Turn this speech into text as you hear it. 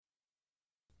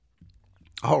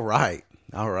All right.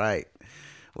 All right.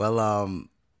 Well,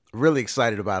 really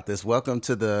excited about this. Welcome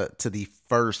to the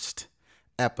first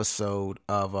episode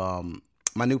of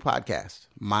my new podcast,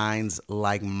 Minds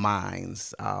Like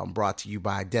Minds, brought to you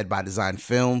by Dead by Design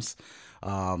Films.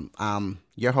 I'm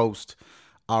your host,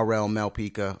 RL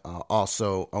Melpica,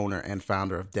 also owner and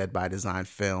founder of Dead by Design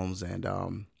Films, and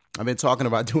I've been talking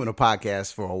about doing a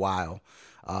podcast for a while.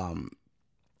 A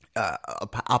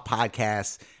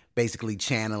podcast basically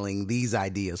channeling these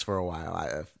ideas for a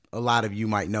while. A lot of you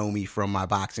might know me from my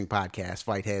boxing podcast,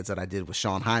 Fight Heads, that I did with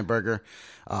Sean Heinberger.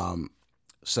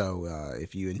 So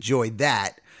if you enjoyed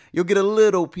that, you'll get a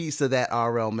little piece of that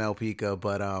RL Melpica,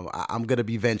 but I'm going to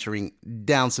be venturing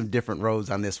down some different roads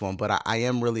on this one, but I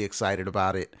am really excited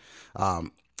about it.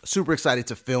 Super excited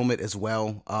to film it as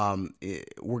well.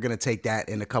 We're going to take that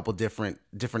in a couple different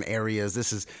areas.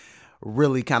 This is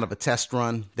really kind of a test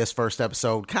run, this first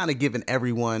episode, kind of giving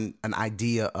everyone an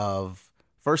idea of,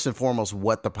 first and foremost,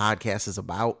 what the podcast is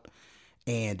about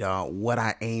and what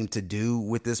I aim to do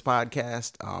with this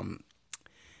podcast.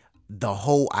 The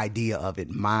whole idea of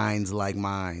it, Minds Like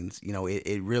Minds,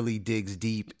 it really digs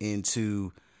deep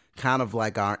into kind of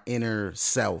like our inner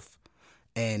self.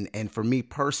 And for me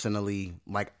personally,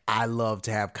 like, I love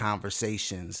to have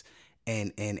conversations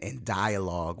and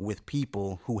dialogue with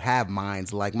people who have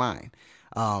minds like mine,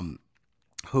 who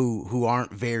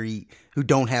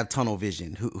don't have tunnel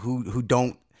vision, who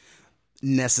don't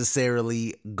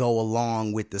necessarily go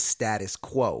along with the status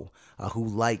quo, who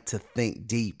like to think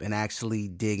deep and actually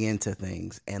dig into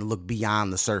things and look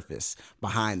beyond the surface,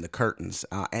 behind the curtains.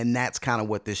 And that's kind of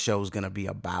what this show is going to be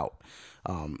about.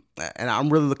 And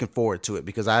I'm really looking forward to it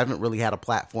because I haven't really had a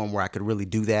platform where I could really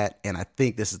do that. And I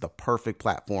think this is the perfect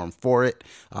platform for it,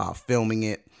 filming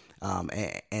it,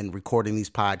 and recording these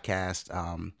podcasts.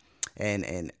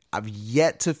 And I've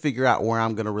yet to figure out where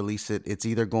I'm going to release it. It's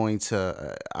either I'm going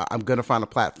to find a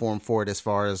platform for it as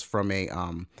far as from a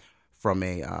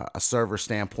server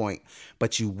standpoint,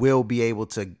 but you will be able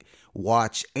to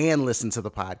watch and listen to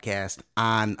the podcast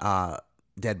on,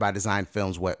 Dead by Design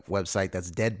Films website.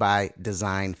 That's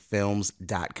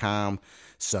deadbydesignfilms.com.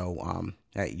 So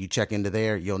you check into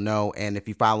there, you'll know. And if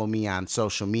you follow me on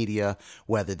social media,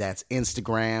 whether that's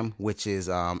Instagram, which is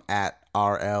at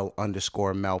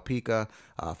RL_Melpica,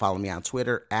 follow me on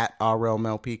Twitter at RL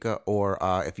Melpica, or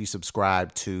if you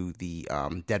subscribe to the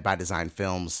Dead by Design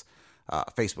Films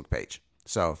Facebook page.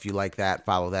 So if you like that,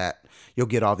 follow that. You'll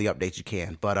get all the updates you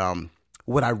can. But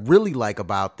what I really like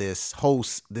about this whole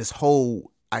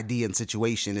idea and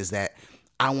situation is that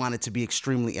I want it to be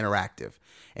extremely interactive.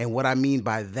 And what I mean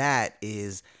by that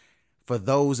is, for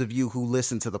those of you who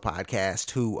listen to the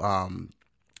podcast who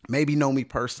maybe know me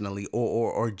personally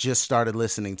or just started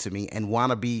listening to me and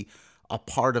want to be a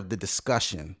part of the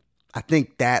discussion, I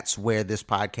think that's where this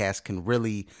podcast can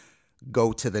really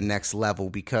go to the next level,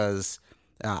 because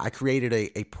I created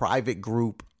a private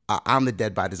group on the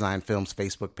Dead by Design Films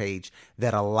Facebook page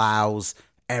that allows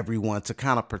everyone to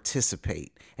kind of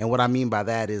participate. And what I mean by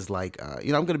that is, like, I'm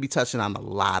going to be touching on a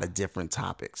lot of different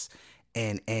topics,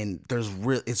 and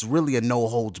it's really a no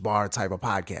holds barred type of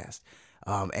podcast.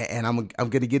 And I'm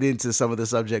going to get into some of the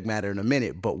subject matter in a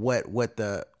minute, but what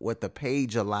the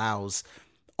page allows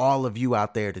all of you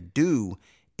out there to do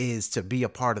is to be a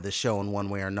part of the show in one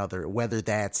way or another, whether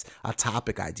that's a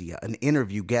topic idea, an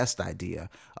interview guest idea,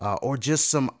 or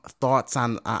just some thoughts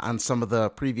on some of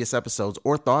the previous episodes,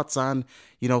 or thoughts on,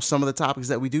 some of the topics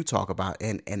that we do talk about.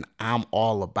 And I'm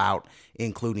all about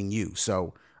including you.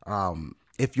 So,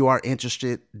 if you are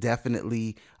interested,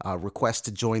 definitely request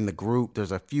to join the group.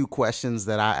 There's a few questions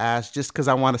that I ask just because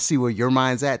I want to see where your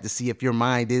mind's at, to see if your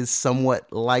mind is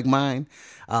somewhat like mine.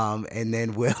 And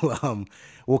then we'll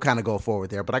kind of go forward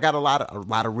there. But I got a lot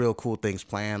of real cool things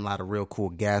planned, a lot of real cool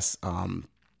guests.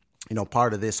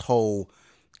 Part of this whole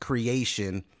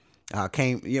creation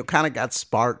kind of got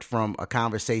sparked from a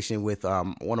conversation with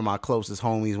one of my closest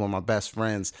homies, one of my best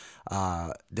friends,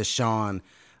 Deshaun,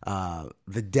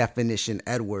 the Definition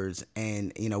Edwards.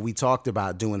 And, we talked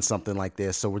about doing something like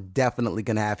this. So we're definitely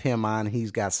going to have him on. He's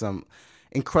got some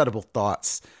incredible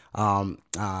thoughts.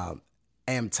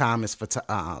 Matthew Thomas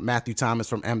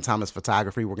from M. Thomas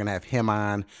Photography. We're going to have him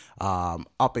on.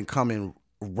 Up and coming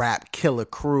rap killer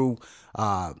crew,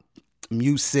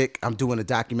 Music. I'm doing a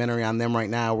documentary on them right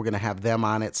now. We're going to have them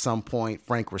on at some point.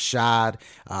 Frank Rashad,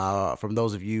 from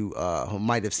those of you who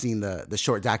might have seen the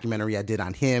short documentary I did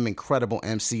on him, incredible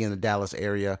MC in the Dallas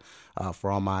area, for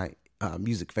all my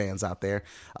music fans out there.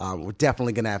 We're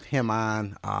definitely going to have him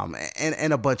on,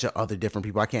 and a bunch of other different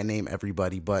people. I can't name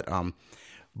everybody, but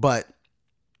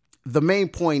the main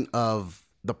point of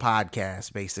the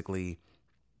podcast basically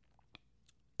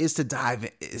is to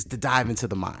dive into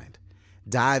the mind,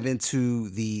 dive into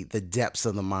the depths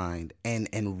of the mind,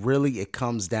 and really it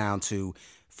comes down to,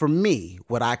 for me,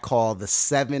 what I call the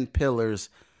seven pillars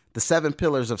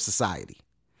of society,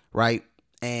 right?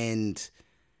 And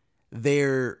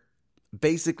they're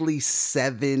basically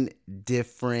seven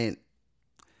different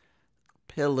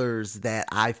pillars that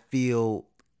I feel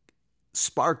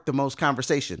spark the most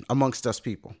conversation amongst us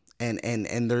people. And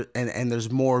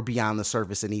there's more beyond the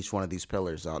surface in each one of these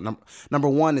pillars. Number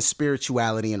one is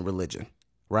spirituality and religion,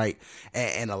 right?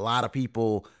 And a lot of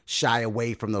people shy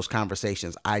away from those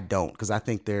conversations. I don't, because I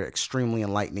think they're extremely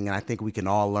enlightening, and I think we can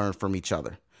all learn from each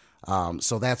other.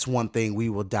 So that's one thing we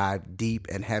will dive deep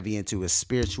and heavy into, is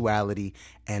spirituality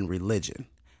and religion.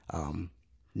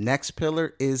 Next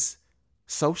pillar is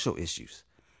social issues.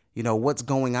 What's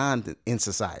going on in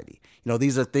society.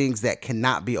 These are things that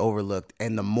cannot be overlooked.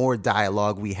 And the more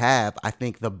dialogue we have, I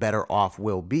think the better off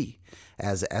we'll be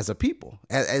as a people,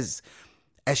 as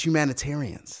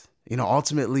humanitarians.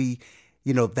 Ultimately,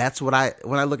 that's when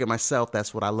I look at myself,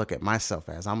 that's what I look at myself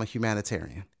as. I'm a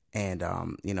humanitarian. And,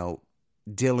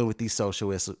 dealing with these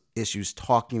social issues,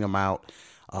 talking them out,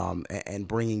 and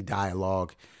bringing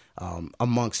dialogue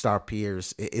amongst our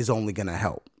peers is only going to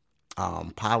help.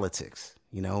 Politics.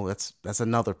 That's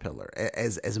another pillar.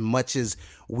 As much as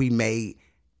we may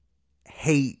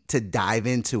hate to dive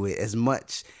into it, as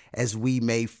much as we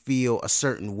may feel a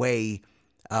certain way,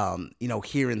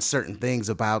 hearing certain things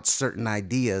about certain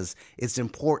ideas, it's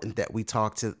important that we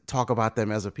talk about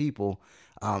them as a people,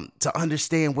 to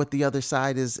understand what the other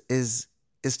side is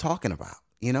talking about.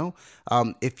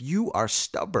 If you are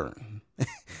stubborn,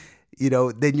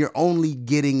 then you're only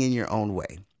getting in your own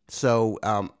way. So,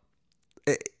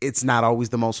 it's not always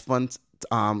the most fun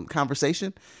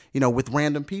conversation, with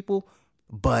random people,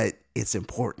 but it's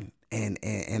important.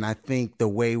 And I think the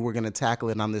way we're going to tackle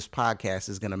it on this podcast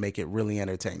is going to make it really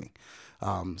entertaining.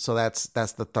 So that's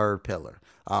the third pillar.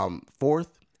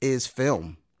 Fourth is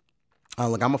film.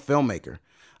 Look, I'm a filmmaker.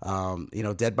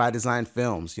 Dead by Design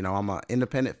Films. I'm an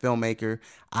independent filmmaker.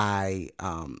 I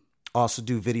also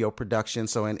do video production.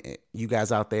 So, you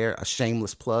guys out there, a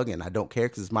shameless plug, and I don't care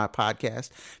because it's my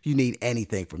podcast. If you need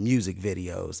anything from music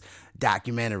videos,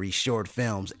 documentaries, short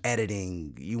films,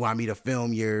 editing, you want me to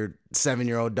film your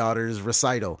 7-year-old daughter's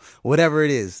recital, whatever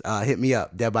it is, hit me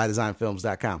up,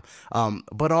 deadbydesignfilms.com.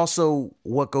 But also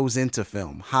what goes into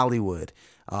film, Hollywood,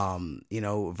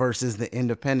 versus the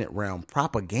independent realm,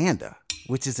 propaganda,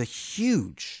 which is a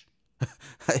huge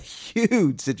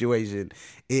situation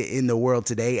in the world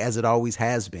today, as it always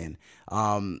has been.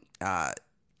 And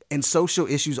social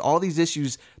issues, all these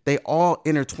issues, they all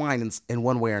intertwine in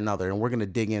one way or another. And we're going to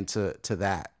dig into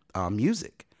that.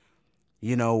 Music.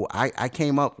 I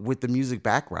came up with the music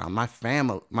background. My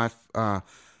family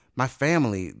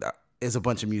is a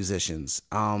bunch of musicians.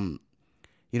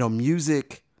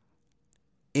 Music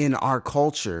in our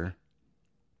culture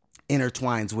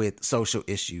intertwines with social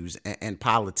issues and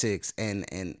politics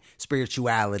and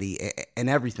spirituality and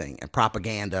everything, and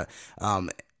propaganda.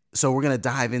 So we're going to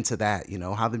dive into that,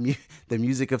 how the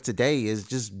music of today is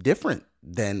just different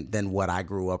than what I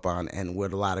grew up on and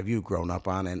what a lot of you grown up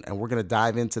on. And we're going to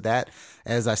dive into that.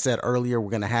 As I said earlier, we're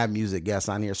going to have music guests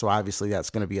on here. So obviously that's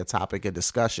going to be a topic of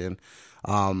discussion.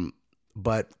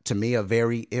 But to me, a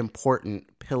very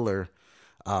important pillar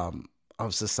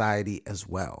of society as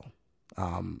well.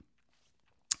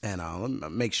 And let me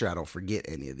make sure I don't forget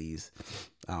any of these,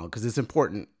 because it's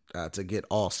important to get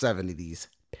all 7 of these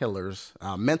pillars.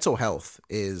 Mental health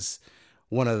is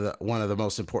one of the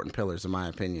most important pillars, in my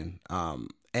opinion.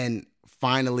 And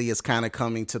finally, it's kind of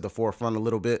coming to the forefront a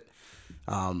little bit,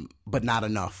 but not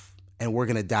enough. And we're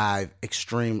gonna dive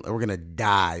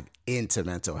into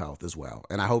mental health as well.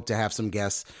 And I hope to have some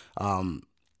guests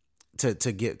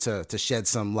to shed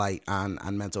some light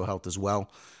on mental health as well,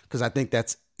 because I think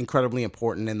that's incredibly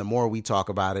important. And the more we talk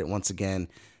about it, once again,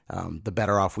 the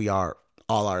better off we all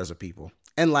are as a people.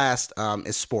 And last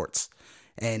is sports.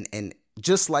 And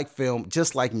just like film,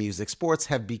 just like music, sports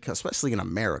have become, especially in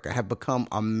America, have become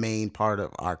a main part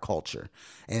of our culture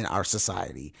and our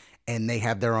society. And they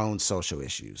have their own social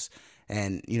issues.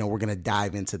 And, we're going to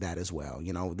dive into that as well.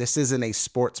 This isn't a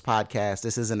sports podcast.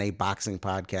 This isn't a boxing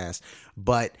podcast.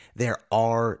 But there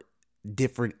are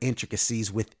different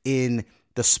intricacies within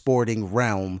the sporting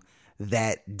realm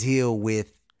that deal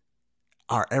with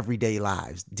our everyday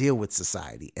lives, deal with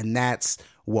society. And that's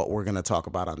what we're going to talk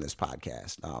about on this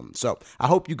podcast. So I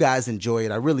hope you guys enjoy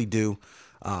it. I really do.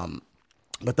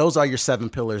 But those are your 7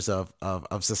 pillars of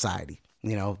society.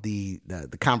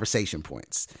 The conversation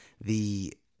points,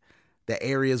 the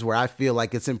areas where I feel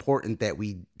like it's important that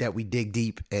we dig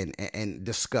deep and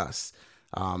discuss.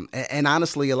 And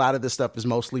honestly, a lot of this stuff is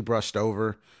mostly brushed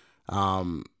over.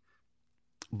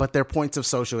 But they're points of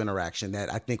social interaction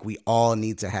that I think we all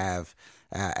need to have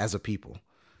as a people.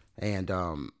 And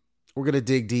we're going to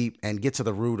dig deep and get to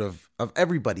the root of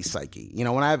everybody's psyche. You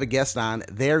know, when I have a guest on,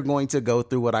 they're going to go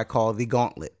through what I call the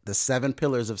gauntlet, the 7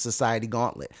 pillars of society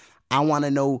gauntlet. I want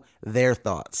to know their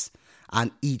thoughts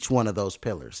on each one of those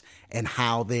pillars and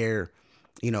how their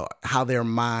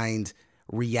mind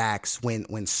reacts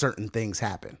when certain things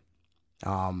happen,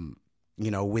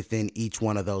 within each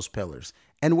one of those pillars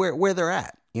and where they're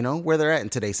at. Where they're at in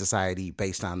today's society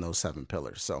based on those 7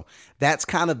 pillars. So that's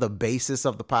kind of the basis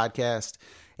of the podcast.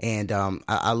 And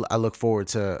I look forward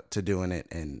to doing it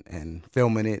and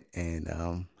filming it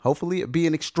and hopefully it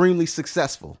being extremely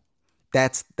successful.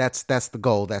 That's the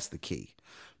goal. That's the key.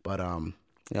 But,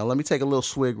 let me take a little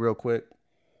swig real quick.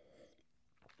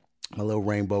 My little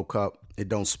rainbow cup. It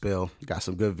don't spill. Got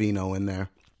some good vino in there.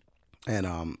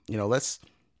 And, there's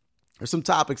some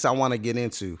topics I want to get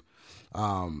into.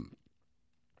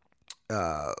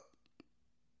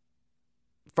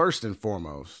 First and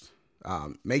foremost,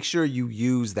 make sure you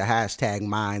use the hashtag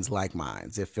Minds Like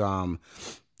Minds. If you're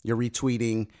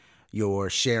retweeting, you're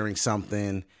sharing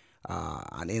something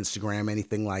on Instagram,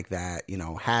 anything like that,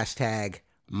 hashtag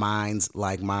Minds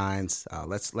Like Minds.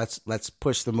 Let's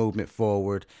push the movement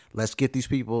forward. Let's get these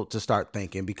people to start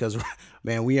thinking because,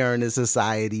 man, we are in a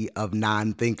society of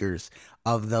non-thinkers,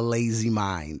 of the lazy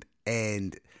mind.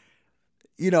 And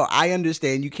I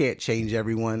understand you can't change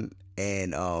everyone,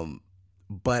 and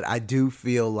but I do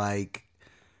feel like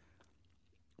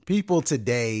people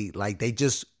today, like they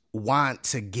just want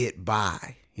to get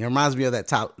by. It reminds me of that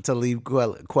Talib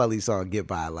Kweli song, "Get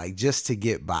By," like just to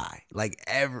get by. Like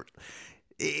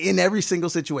in every single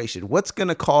situation, what's going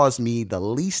to cause me the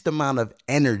least amount of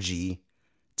energy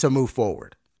to move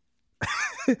forward?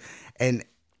 And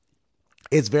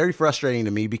it's very frustrating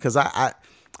to me because I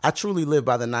truly live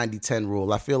by the 90-10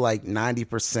 rule. I feel like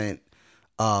 90%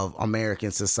 of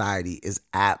American society is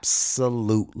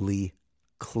absolutely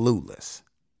clueless.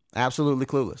 Absolutely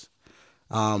clueless.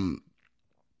 And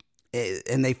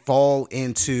they fall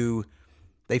into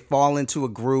a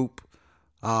group,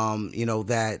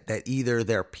 that either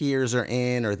their peers are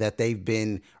in or that they've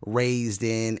been raised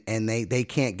in, and they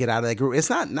can't get out of that group. It's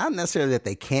not necessarily that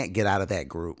they can't get out of that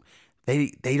group.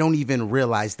 They don't even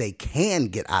realize they can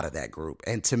get out of that group.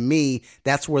 And to me,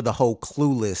 that's where the whole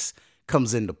clueless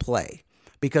comes into play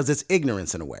because it's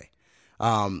ignorance in a way.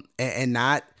 And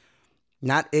not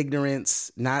ignorance,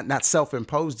 not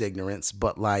self-imposed ignorance,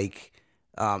 but like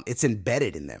it's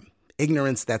embedded in them.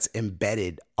 Ignorance that's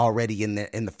embedded already in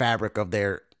the fabric of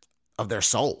their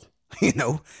soul.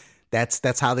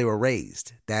 That's how they were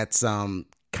raised. That's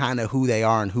kind of who they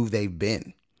are and who they've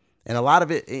been. And a lot of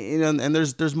it, and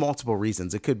there's multiple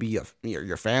reasons. It could be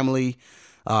your family.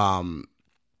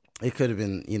 It could have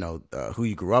been, who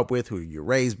you grew up with, who you're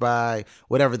raised by,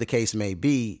 whatever the case may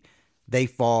be. They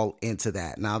fall into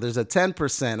that. Now, there's a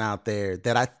 10% out there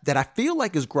that I feel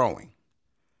like is growing.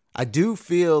 I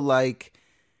feel like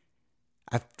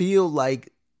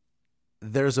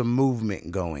there's a movement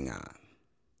going on,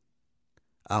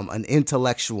 an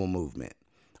intellectual movement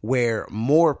where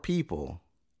more people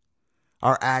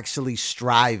are actually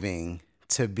striving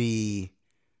to be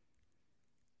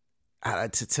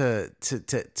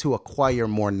to acquire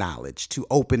more knowledge, to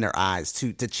open their eyes,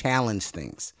 to challenge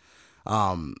things,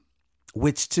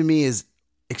 which to me is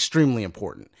extremely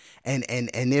important. And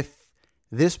if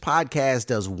this podcast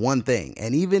does one thing,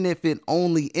 and even if it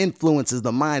only influences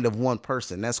the mind of one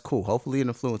person, that's cool. Hopefully it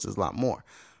influences a lot more.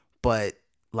 But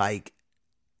like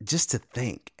just to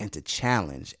think and to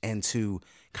challenge and to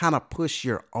kind of push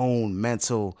your own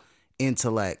mental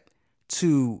intellect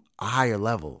to a higher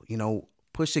level,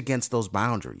 push against those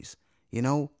boundaries,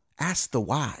 ask the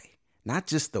why, not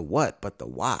just the what, but the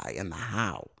why and the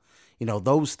how.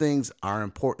 Those things are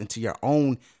important to your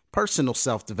own personal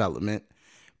self-development,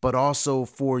 but also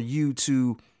for you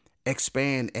to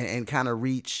expand and kind of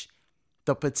reach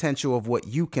the potential of what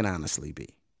you can honestly be.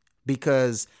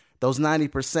 Because those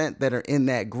 90% that are in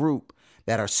that group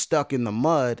that are stuck in the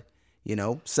mud,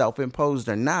 self-imposed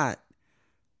or not,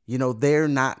 they're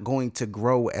not going to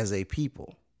grow as a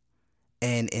people.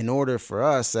 And in order for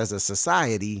us as a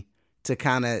society to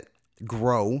kind of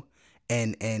grow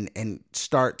and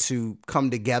start to come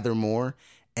together more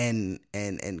and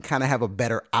kind of have a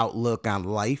better outlook on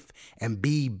life and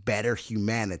be better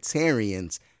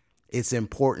humanitarians, it's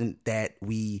important that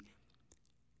we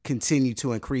continue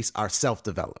to increase our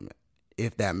self-development,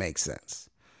 if that makes sense.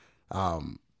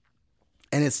 And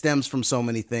it stems from so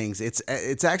many things.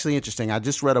 It's actually interesting. I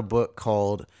just read a book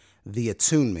called The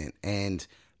Attunement, and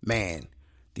man,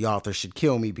 The author should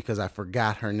kill me because I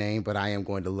forgot her name, but I am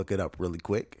going to look it up really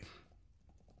quick.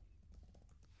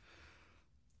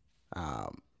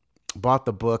 Bought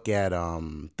the book at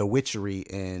The Witchery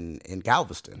in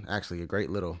Galveston. Actually, a great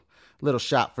little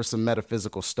shop for some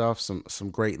metaphysical stuff. Some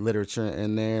great literature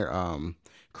in there.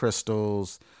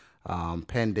 Crystals,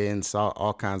 pendants,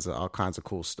 all kinds of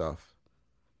cool stuff.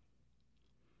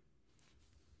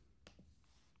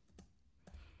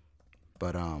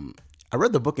 But I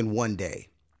read the book in one day,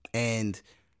 and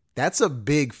that's a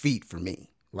big feat for me.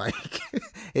 Like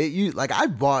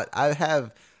I've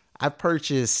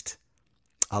purchased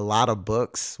a lot of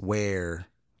books where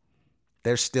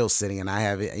they're still sitting, and I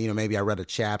have it, maybe I read a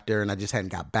chapter and I just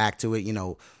hadn't got back to it,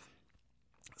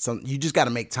 So you just got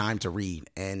to make time to read,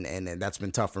 and that's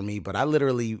been tough for me. But I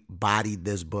literally bodied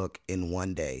this book in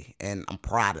one day, and I'm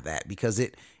proud of that because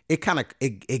it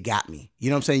got me. You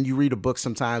know what I'm saying? You read a book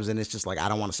sometimes, and it's just like I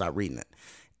don't want to stop reading it.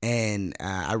 And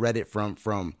I read it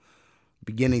from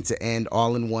beginning to end,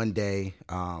 all in one day.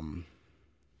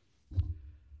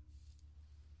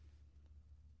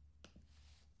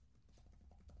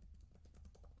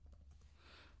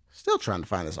 Still trying to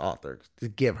find this author to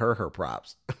give her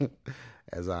props.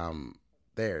 As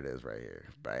there it is right here.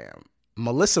 Bam.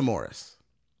 Marissa Morris.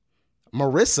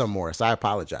 I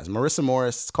apologize. Marissa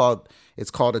Morris.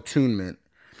 It's called Attunement.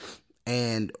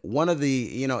 And one of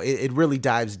the, it really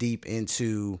dives deep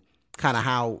into kind of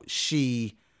how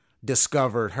she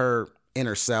discovered her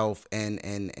inner self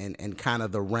and kind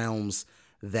of the realms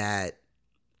that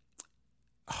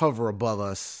hover above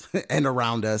us and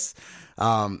around us,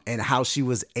 and how she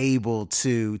was able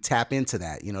to tap into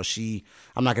that.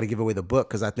 I'm not going to give away the book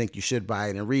because I think you should buy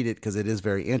it and read it because it is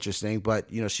very interesting. But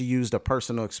she used a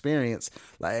personal experience.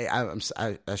 Like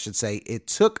I should say, it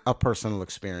took a personal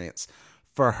experience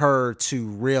for her to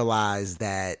realize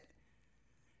that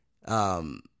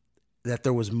that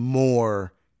there was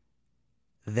more.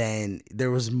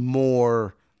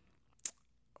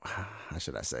 How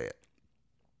should I say it?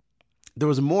 There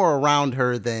was more around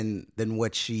her than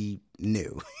what she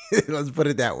knew. Let's put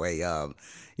it that way.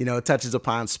 It touches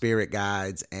upon spirit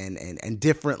guides and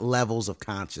different levels of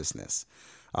consciousness,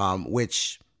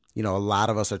 which, a lot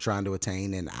of us are trying to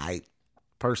attain. And I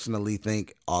personally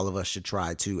think all of us should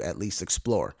try to at least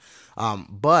explore.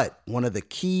 But one of the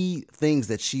key things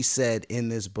that she said in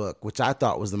this book, which I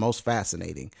thought was the most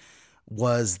fascinating,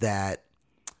 was that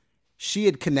she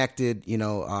had connected,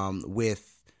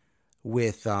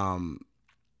 with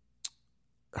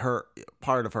her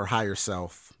part of her higher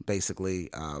self, basically,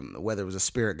 whether it was a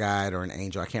spirit guide or an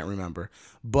angel, I can't remember.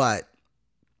 But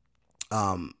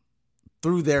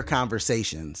through their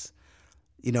conversations,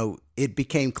 it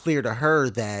became clear to her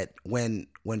that when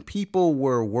people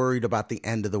were worried about the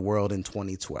end of the world in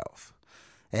 2012,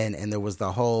 and there was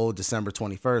the whole December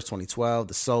 21st, 2012,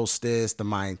 the solstice, the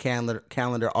Mayan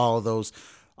calendar, all of those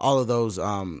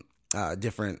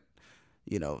different,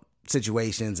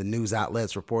 situations and news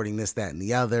outlets reporting this, that, and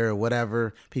the other, or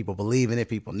whatever. People believing it,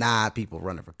 people not, people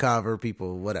running for cover,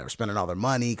 people whatever, spending all their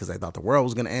money because they thought the world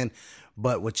was going to end.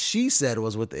 But what she said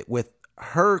was with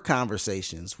her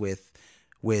conversations with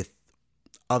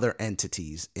other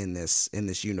entities in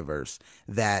this universe,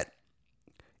 that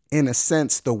in a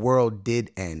sense the world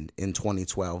did end in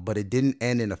 2012, but it didn't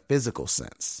end in a physical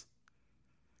sense.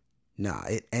 No,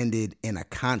 it ended in a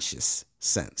conscious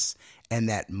sense, and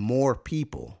that more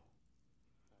people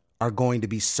are going to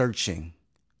be searching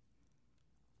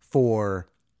for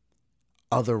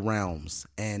other realms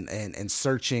and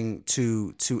searching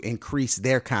to increase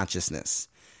their consciousness.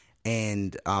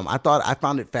 And I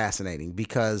found it fascinating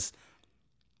because,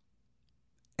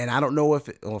 and I don't know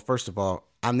first of all,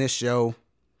 on this show,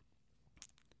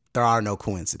 there are no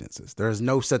coincidences. There is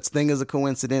no such thing as a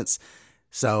coincidence.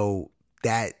 So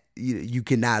that you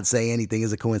cannot say anything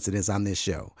is a coincidence on this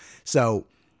show. So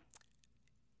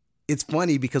it's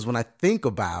funny because when I think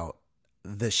about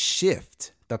the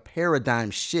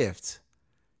paradigm shift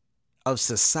of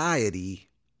society,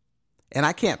 and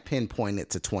I can't pinpoint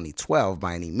it to 2012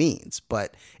 by any means,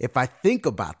 but if I think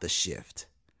about the shift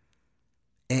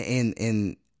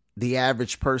in the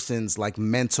average person's like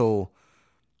mental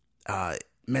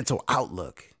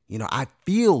outlook, I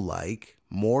feel like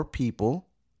more people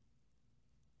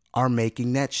are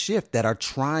making that shift, that are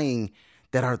trying,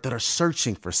 that are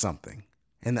searching for something.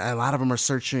 And a lot of them are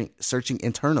searching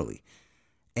internally.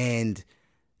 And,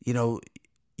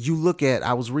 you look at,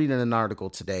 I was reading an article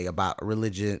today about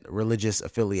religious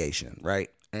affiliation,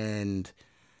 right? And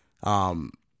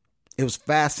it was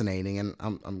fascinating. And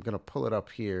I'm going to pull it up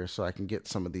here so I can get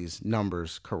some of these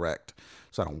numbers correct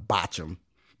so I don't botch them.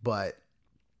 But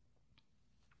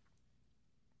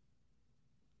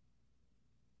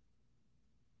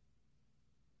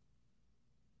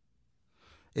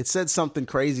It said something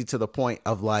crazy to the point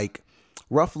of like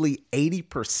roughly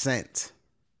 80%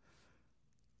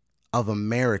 of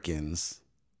Americans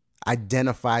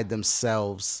identified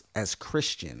themselves as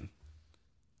Christian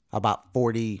about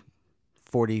 50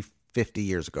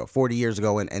 years ago, 40 years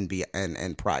ago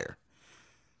and prior.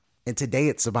 And today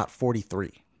it's about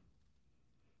 43.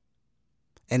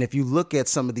 And if you look at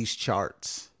some of these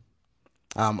charts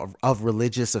of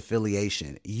religious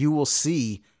affiliation, you will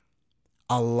see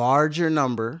a larger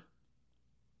number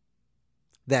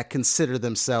that consider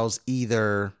themselves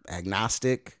either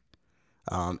agnostic,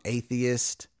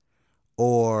 atheist,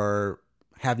 or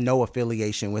have no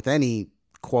affiliation with any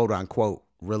quote unquote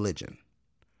religion.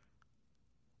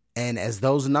 And as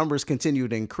those numbers continue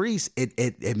to increase,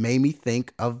 it made me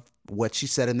think of what she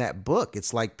said in that book.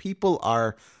 It's like people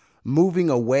are moving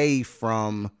away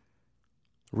from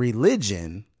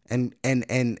religion and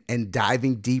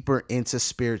diving deeper into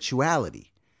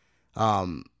spirituality.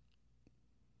 And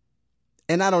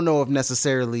I don't know if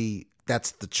necessarily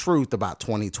that's the truth about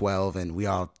 2012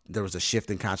 and there was a shift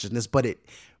in consciousness, but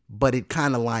it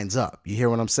kind of lines up. You hear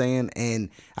what I'm saying? And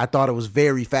I thought it was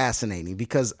very fascinating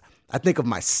because I think of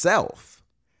myself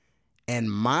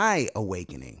and my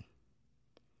awakening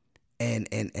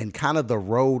and kind of the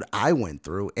road I went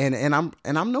through. And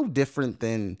I'm no different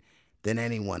than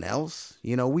anyone else.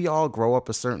 You know, we all grow up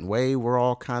a certain way. We're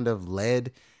all kind of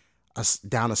led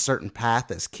down a certain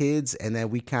path as kids. And then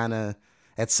we kind of,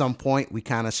 at some point, we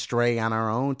kind of stray on our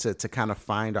own to kind of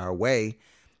find our way.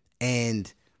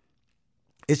 And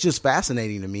it's just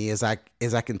fascinating to me as I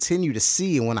continue to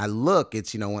see, and when I look,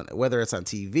 it's, you know, whether it's on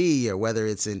TV or whether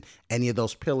it's in any of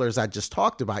those pillars I just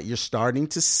talked about, you're starting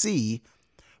to see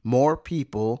more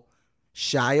people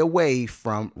shy away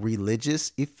from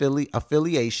religious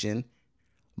affiliation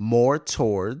more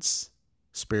towards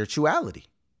spirituality.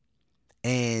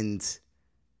 And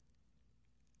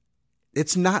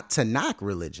it's not to knock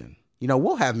religion. You know,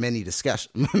 we'll have many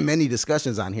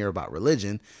discussions on here about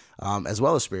religion, as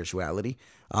well as spirituality.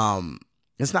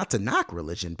 It's not to knock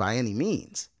religion by any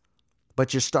means,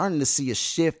 but you're starting to see a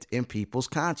shift in people's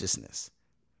consciousness.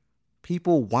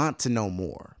 People want to know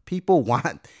more. People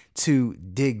want to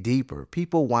dig deeper.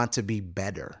 People want to be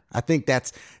better. I think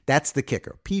that's the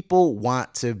kicker. People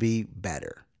want to be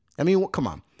better. I mean, come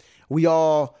on. We're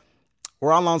all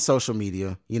on social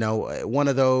media. You know, one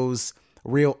of those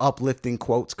real uplifting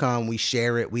quotes come, we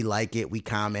share it, we like it, we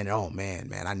comment, oh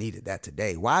man, I needed that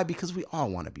today. Why? Because we all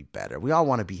want to be better. We all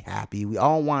want to be happy. We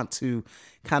all want to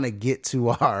kind of get to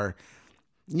our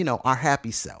happy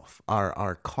self,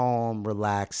 our calm,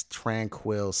 relaxed,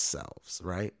 tranquil selves,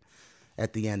 right?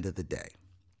 At the end of the day.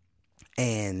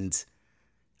 And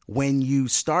when you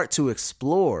start to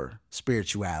explore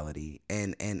spirituality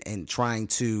and trying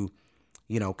to,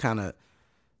 you know, kind of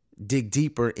dig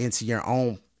deeper into your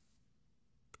own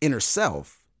inner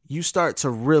self, you start to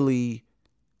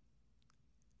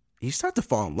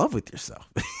fall in love with yourself,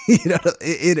 you know,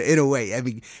 in a way. I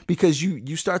mean, because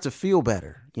you start to feel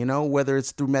better, you know, whether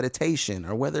it's through meditation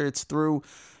or whether it's through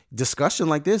discussion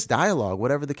like this, dialogue,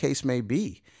 whatever the case may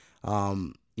be.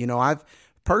 You know, I've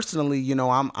personally, you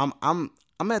know, I'm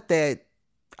at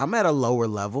a lower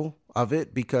level of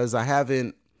it because I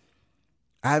haven't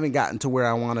gotten to where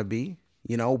I want to be,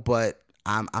 you know, but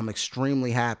I'm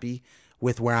extremely happy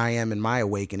with where I am in my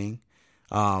awakening.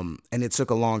 And it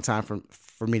took a long time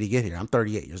for me to get here. I'm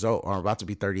 38 years old, or I'm about to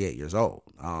be 38 years old.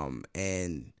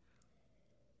 And,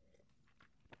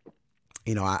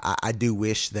 you know, I do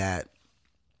wish that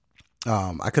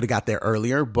I could have got there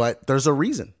earlier, but there's a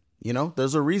reason, you know,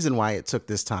 there's a reason why it took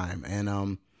this time.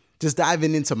 And just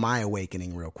diving into my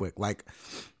awakening real quick. Like,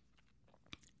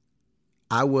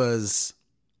 I was,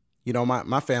 you know,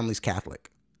 my family's Catholic.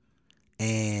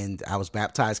 And I was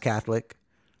baptized Catholic,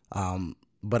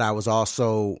 but I was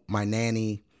also, my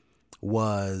nanny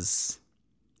was,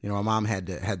 you know, my mom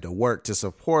had to work to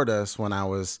support us when I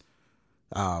was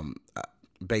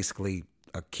basically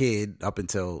a kid up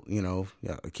until, you know,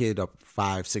 a kid up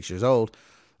 5-6 years old.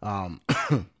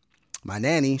 My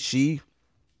nanny, she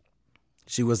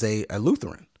was a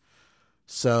Lutheran.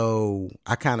 So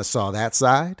I kind of saw that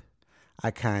side. I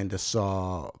kind of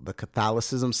saw the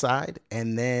Catholicism side.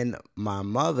 And then my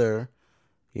mother,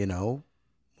 you know,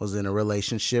 was in a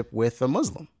relationship with a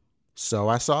Muslim. So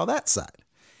I saw that side.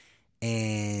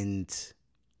 And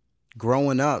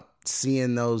growing up,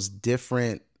 seeing those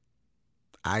different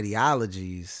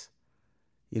ideologies,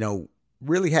 you know,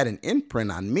 really had an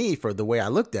imprint on me for the way I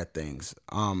looked at things,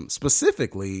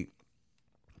 specifically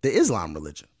the Islam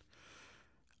religion.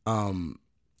 And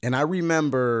I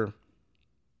remember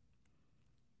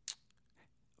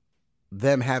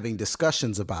them having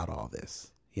discussions about all this,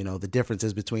 the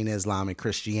differences between Islam and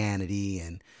Christianity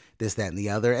and this, that, and the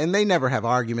other. And they never have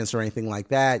arguments or anything like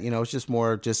that. It's just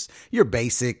more just your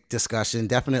basic discussion.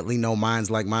 Definitely no minds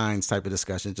like minds type of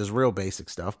discussion, just real basic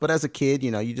stuff. But as a kid,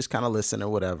 you just kind of listen or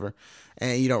whatever,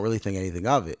 and you don't really think anything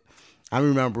of it. I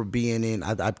remember being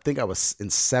I think I was in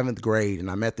 7th grade, and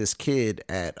I met this kid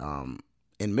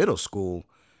in middle school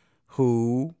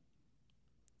who,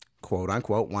 quote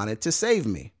unquote, wanted to save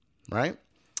me, right?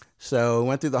 So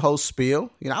went through the whole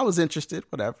spiel. I was interested,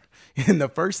 whatever. And the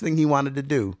first thing he wanted to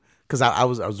do, because I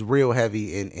was real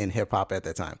heavy in hip hop at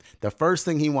that time. The first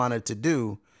thing he wanted to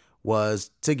do was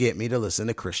to get me to listen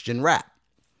to Christian rap.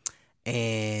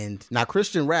 And now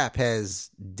Christian rap has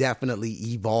definitely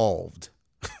evolved,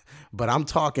 but I'm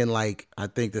talking like, I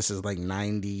think this is like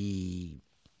 90,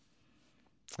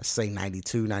 let's say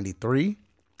 92, 93.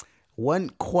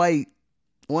 Wasn't quite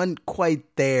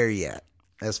there yet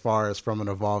as far as from an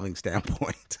evolving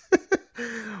standpoint.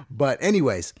 But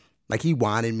anyways, like he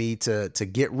wanted me to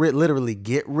get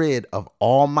rid of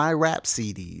all my rap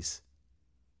CDs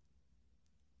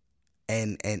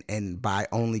and buy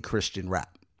only Christian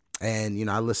rap. And,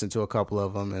 I listened to a couple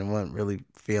of them and wasn't really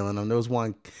feeling them. There was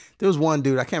one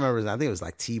dude, I can't remember his name. I think it was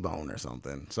like T-Bone or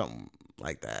something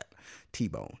like that.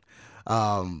 T-Bone.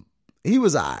 He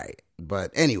was all right.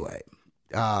 But anyway,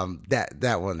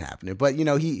 that wasn't happening. But,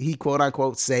 he quote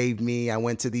unquote saved me. I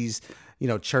went to these,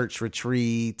 church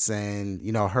retreats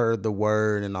and, heard the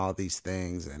word and all these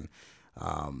things. And,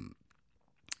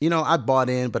 I bought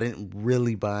in, but I didn't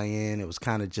really buy in. It was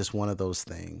kind of just one of those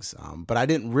things. But I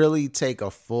didn't really take a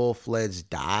full-fledged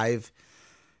dive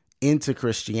into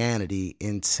Christianity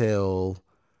until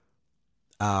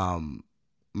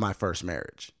my first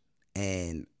marriage.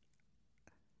 And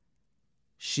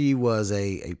she was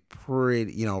a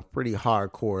pretty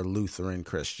hardcore Lutheran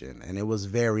Christian, and it was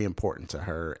very important to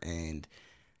her. And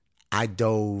I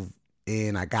dove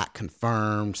in, I got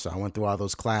confirmed. So I went through all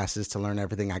those classes to learn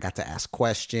everything. I got to ask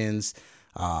questions,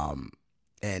 and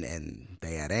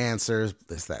they had answers,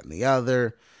 this, that, and the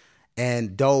other,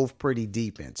 and dove pretty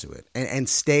deep into it and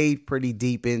stayed pretty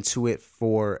deep into it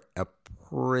for a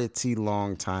pretty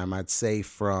long time. I'd say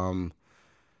from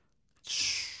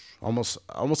almost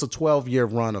a 12-year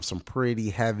run of some pretty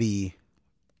heavy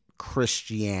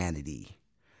Christianity.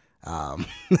 And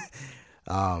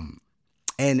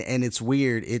it's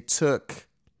weird. It took,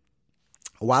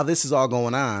 while this is all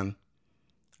going on,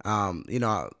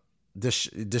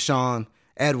 Deshaun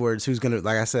Edwards, who's going to,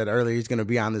 like I said earlier, he's going to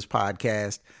be on this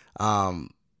podcast.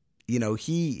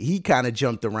 He kind of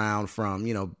jumped around from,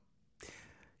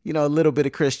 a little bit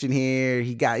of Christian here.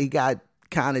 He got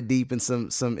kind of deep in some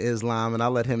Islam, and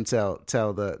I'll let him tell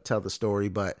the story.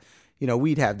 But,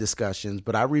 we'd have discussions.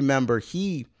 But I remember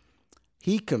he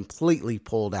completely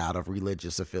pulled out of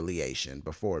religious affiliation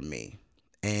before me.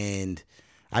 And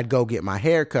I'd go get my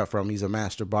hair cut from him. He's a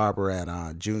master barber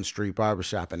at June Street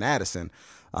Barbershop in Addison.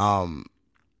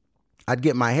 I'd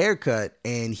get my hair cut,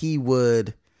 and he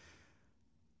would,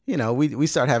 we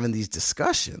start having these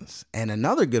discussions. And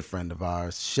another good friend of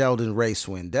ours, Sheldon Ray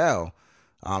Swindell,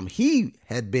 he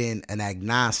had been an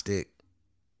agnostic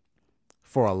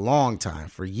for a long time,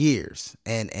 for years,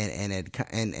 and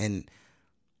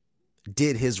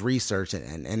did his research.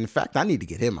 And in fact, I need to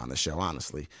get him on the show,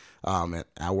 honestly. And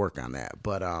I work on that.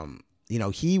 But,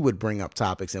 he would bring up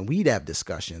topics and we'd have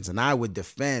discussions, and I would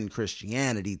defend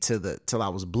Christianity till I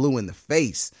was blue in the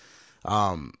face.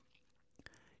 But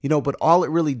all it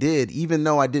really did, even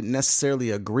though I didn't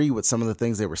necessarily agree with some of the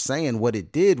things they were saying, what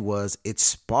it did was it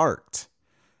sparked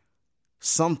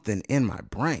something in my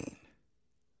brain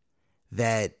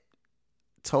that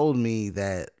told me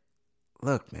that,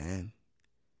 look, man,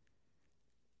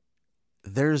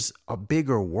 there's a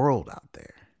bigger world out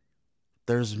there.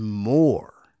 There's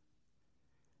more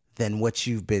than what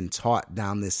you've been taught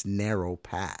down this narrow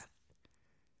path.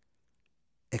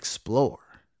 Explore.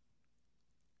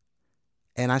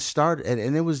 And I started,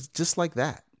 and it was just like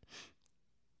that.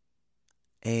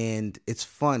 And it's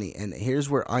funny, and here's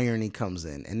where irony comes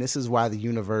in, and this is why the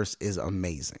universe is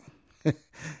amazing.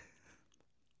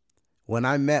 When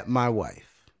I met my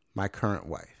wife, my current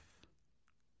wife,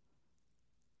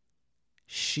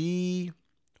 she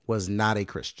was not a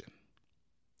Christian.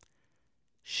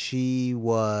 She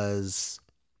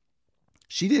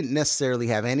didn't necessarily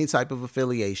have any type of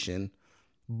affiliation,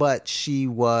 but she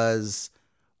was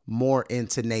more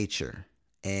into nature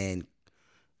and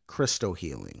crystal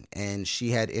healing, and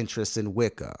she had interest in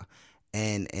Wicca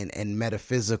and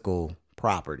metaphysical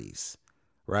properties,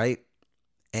 right?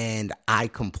 And I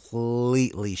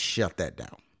completely shut that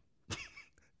down.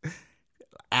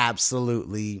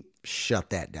 Absolutely shut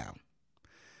that down.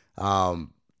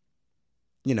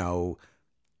 you know,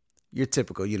 your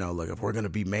typical, look, if we're going to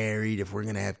be married, if we're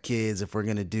going to have kids, if we're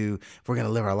going to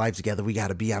live our life together, we got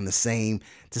to be on the same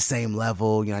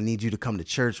level. I need you to come to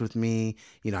church with me.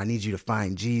 I need you to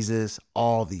find Jesus,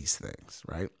 all these things.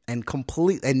 Right.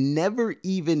 And never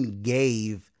even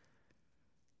gave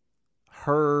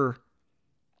her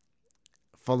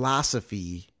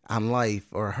philosophy on life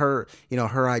or her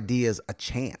ideas a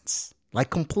chance, like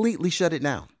completely shut it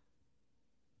down.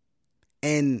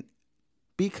 And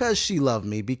because she loved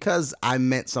me, because I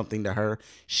meant something to her,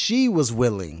 she was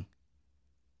willing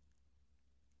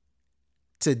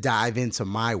to dive into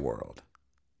my world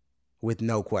with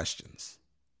no questions.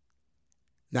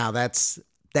 Now that's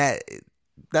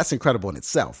incredible in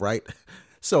itself, right?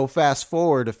 So fast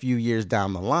forward a few years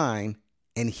down the line,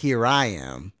 and here I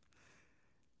am,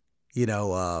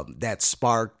 that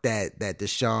spark that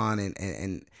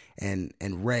Deshaun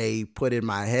and Ray put in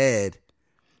my head,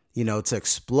 to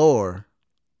explore.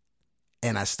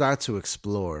 And I start to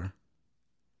explore,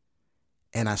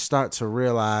 and I start to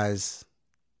realize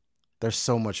there's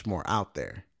so much more out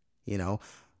there.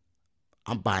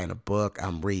 I'm buying a book,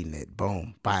 I'm reading it,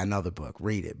 boom, buy another book,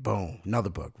 read it, boom,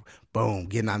 another book, boom,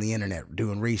 getting on the internet,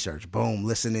 doing research, boom,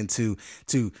 listening to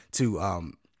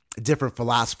different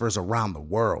philosophers around the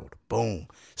world, boom,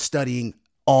 studying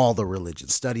all the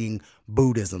religions, studying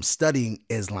Buddhism, studying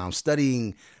Islam,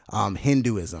 studying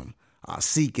Hinduism,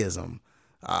 Sikhism,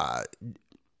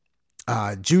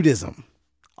 Judaism,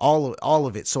 all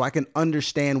of it, so I can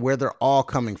understand where they're all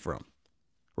coming from,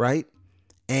 right?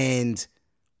 And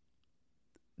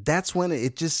that's when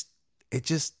it just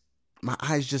my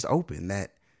eyes just open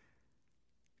that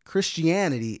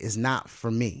Christianity is not for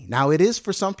me. Now it is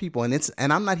for some people, and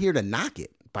I'm not here to knock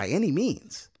it by any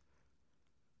means,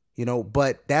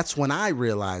 but that's when I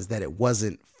realized that it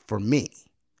wasn't for me.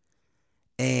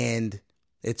 And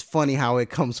it's funny how it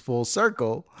comes full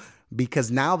circle, because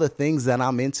now the things that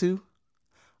I'm into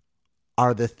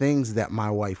are the things that my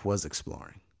wife was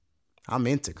exploring. I'm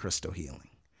into crystal healing.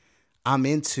 I'm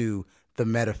into the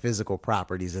metaphysical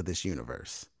properties of this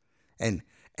universe and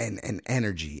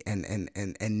energy and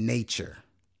nature.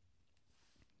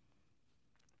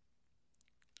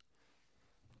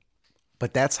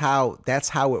 But that's how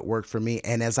it worked for me.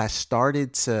 And as I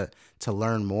started to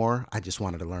learn more, I just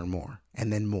wanted to learn more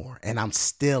and then more. And I'm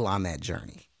still on that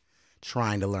journey,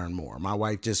 trying to learn more. My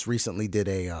wife just recently did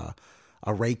a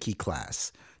Reiki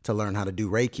class to learn how to do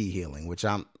Reiki healing, which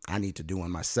I need to do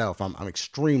one myself. I'm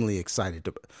extremely excited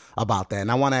about that.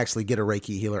 And I want to actually get a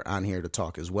Reiki healer on here to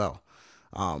talk as well.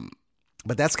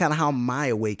 But that's kind of how my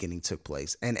awakening took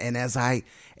place. And as I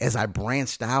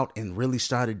branched out and really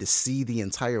started to see the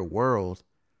entire world,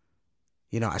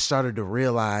 I started to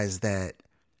realize that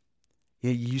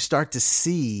you start to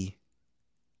see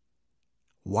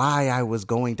why I was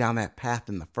going down that path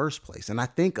in the first place. And I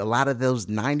think a lot of those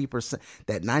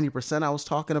 90% I was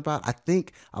talking about, I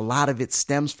think a lot of it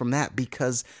stems from that,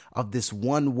 because of this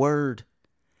one word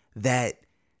that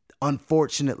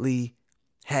unfortunately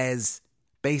has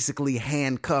basically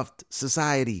handcuffed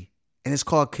society, and it's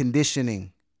called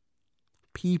conditioning.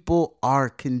 People are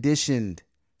conditioned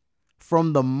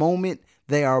from the moment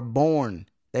they are born.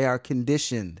 They are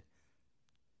conditioned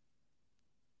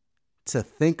to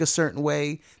think a certain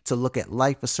way, to look at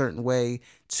life a certain way,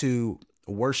 to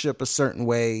worship a certain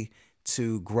way,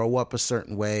 to grow up a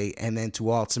certain way, and then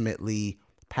to ultimately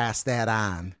pass that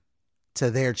on to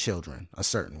their children a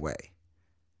certain way.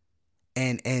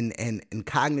 And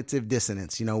cognitive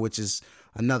dissonance, which is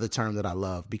another term that I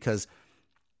love, because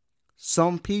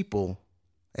some people,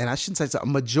 and I shouldn't say so, a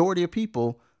majority of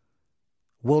people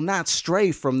will not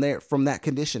stray from that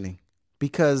conditioning,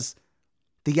 because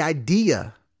the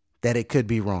idea that it could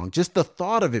be wrong, just the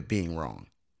thought of it being wrong,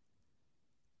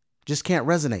 just can't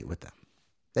resonate with them.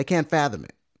 They can't fathom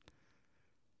it.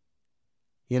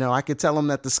 I could tell them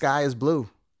that the sky is blue,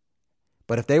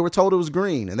 but if they were told it was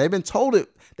green, and they've been told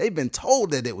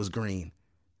that it was green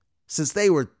since they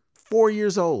were 4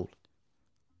 years old,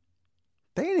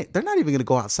 they're not even going to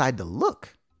go outside to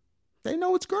look. They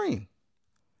know it's green.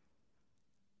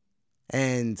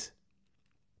 And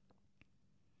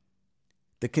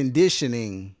the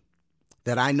conditioning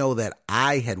that I know that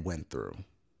I had went through,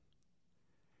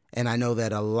 and I know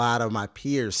that a lot of my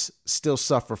peers still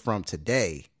suffer from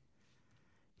today,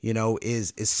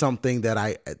 is something that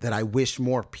I wish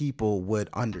more people would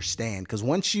understand. Because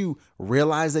once you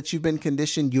realize that you've been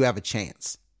conditioned, you have a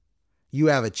chance. You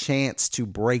have a chance to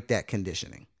break that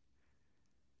conditioning.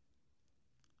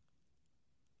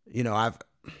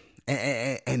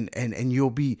 And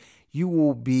you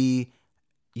will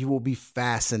be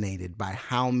fascinated by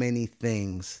how many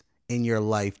things in your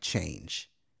life change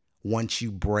once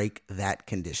you break that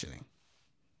conditioning,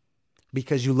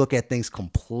 because you look at things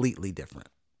completely different.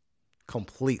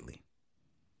 Completely.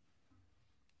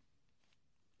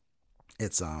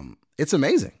 It's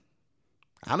amazing.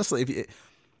 Honestly,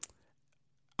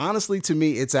 to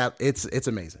me, it's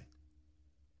amazing.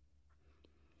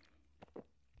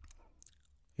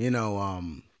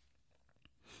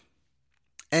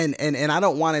 And I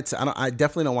don't want it to. I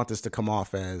definitely don't want this to come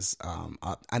off as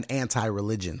an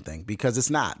anti-religion thing, because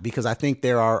it's not. Because I think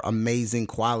there are amazing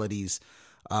qualities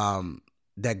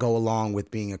that go along with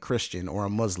being a Christian or a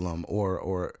Muslim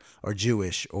or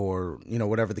Jewish or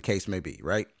whatever the case may be.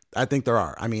 Right? I think there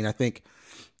are. I mean, I think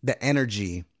the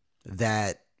energy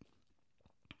that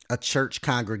a church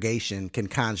congregation can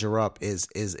conjure up is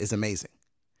amazing.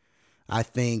 I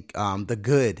think the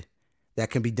good that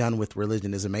can be done with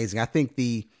religion is amazing. I think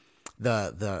the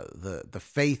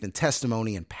faith and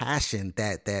testimony and passion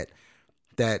that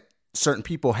certain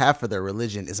people have for their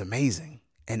religion is amazing.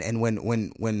 And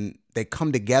when they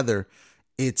come together,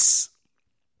 it's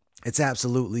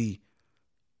absolutely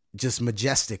just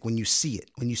majestic when you see it.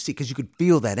 Because you could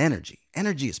feel that energy.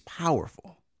 Energy is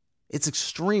powerful. It's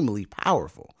extremely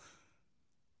powerful.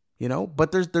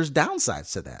 But there's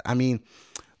downsides to that. I mean,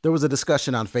 there was a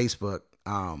discussion on Facebook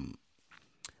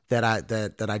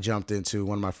that I jumped into.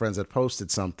 One of my friends had posted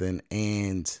something,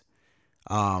 and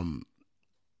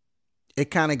it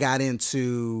kind of got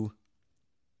into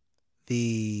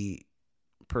the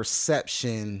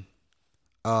perception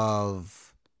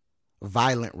of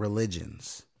violent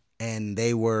religions, and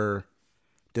they were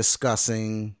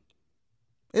discussing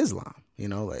Islam.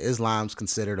 Islam's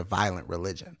considered a violent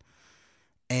religion,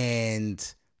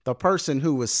 and the person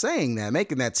who was saying that,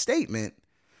 making that statement,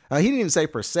 he didn't even say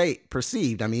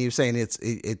perceived. I mean, he was saying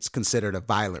it's considered a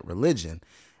violent religion.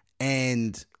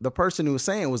 And the person who was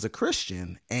saying it was a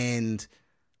Christian. And,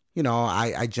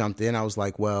 I jumped in. I was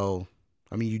like, well,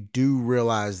 I mean, you do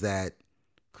realize that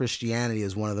Christianity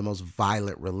is one of the most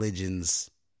violent religions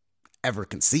ever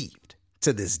conceived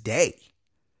to this day.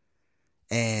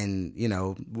 And,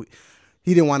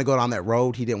 he didn't want to go down that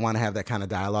road. He didn't want to have that kind of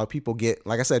dialogue. People get,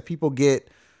 like I said, people get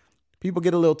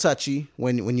a little touchy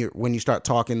when you start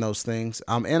talking those things.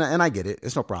 And I get it.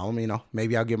 It's no problem.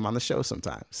 Maybe I'll get them on the show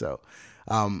sometime. So,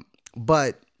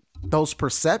 but those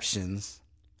perceptions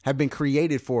have been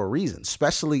created for a reason,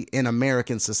 especially in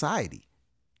American society.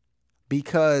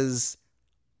 Because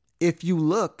if you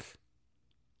look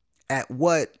at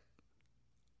what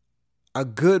a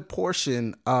good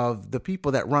portion of the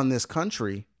people that run this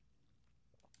country,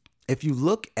 if you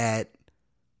look at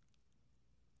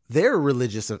their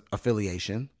religious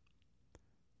affiliation,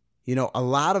 a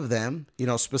lot of them,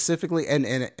 specifically,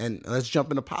 and let's jump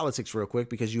into politics real quick,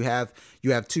 because you have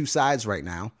two sides right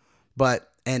now, but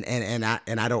and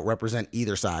I don't represent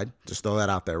either side. Just throw that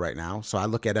out there right now. So I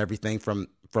look at everything from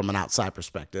an outside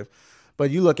perspective.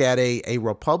 But you look at a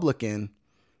Republican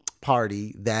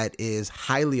Party that is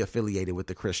highly affiliated with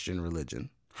the Christian religion,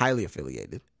 highly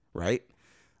affiliated, right?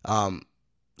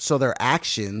 So their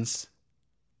actions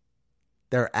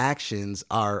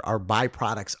are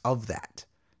byproducts of that,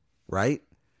 right?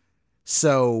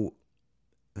 So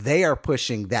they are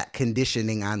pushing that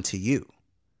conditioning onto you.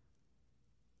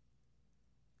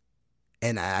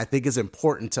 And I think it's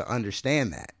important to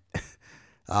understand that.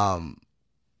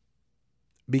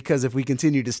 Because if we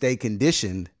continue to stay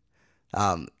conditioned,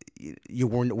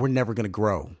 we're never going to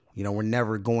grow. We're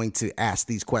never going to ask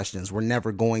these questions. We're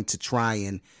never going to try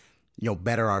and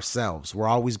better ourselves. We're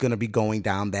always going to be going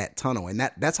down that tunnel. And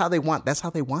that's how they want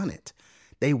it.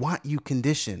 They want you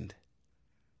conditioned.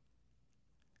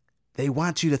 They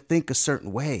want you to think a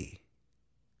certain way.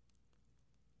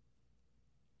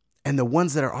 And the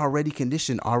ones that are already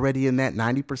conditioned, already in that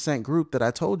 90% group that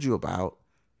I told you about,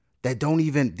 that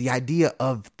the idea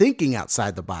of thinking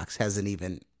outside the box hasn't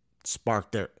even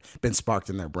been sparked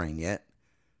in their brain yet,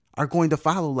 are going to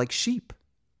follow like sheep.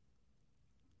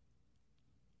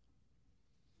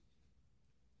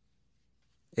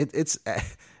 It's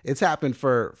happened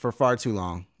for far too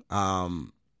long.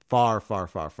 Far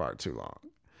too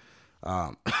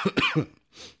long.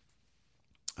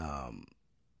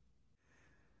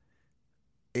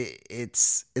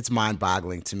 It's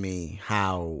mind-boggling to me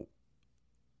how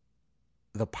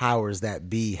the powers that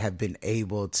be have been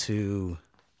able to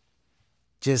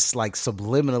just like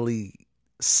subliminally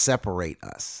separate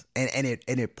us, and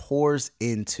it pours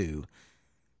into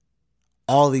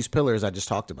all these pillars I just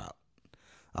talked about.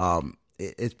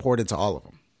 It's poured into all of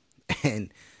them.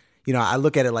 And, I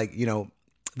look at it like,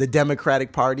 the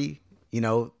Democratic Party,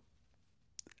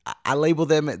 I label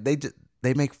them,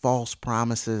 they make false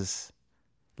promises.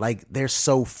 Like, they're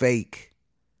so fake.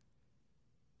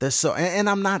 And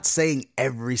I'm not saying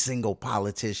every single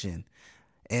politician,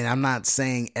 and I'm not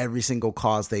saying every single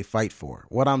cause they fight for.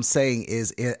 What I'm saying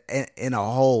is, in a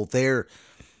whole, their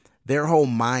whole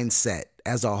mindset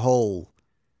as a whole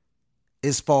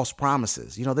is false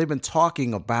promises. You know, they've been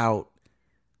talking about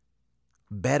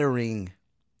bettering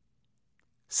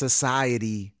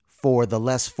society for the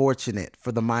less fortunate,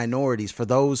 for the minorities, for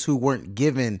those who weren't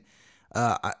given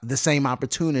the same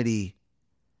opportunity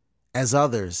as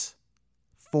others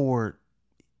for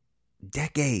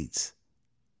decades.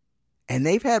 And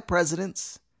they've had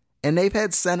presidents, and they've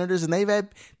had senators, and they've had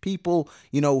people,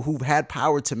 you know, who've had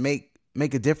power to make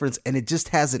a difference, and it just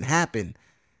hasn't happened.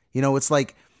 You know, it's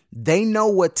like they know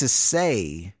what to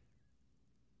say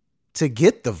to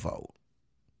get the vote,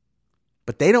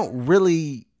 but they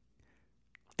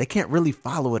can't really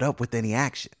follow it up with any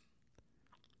action.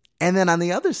 And then on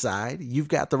the other side, you've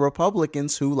got the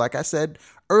Republicans who, like I said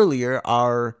earlier,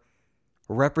 are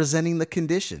representing the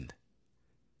conditioned.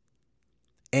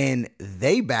 And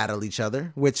they battle each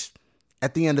other, which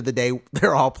at the end of the day,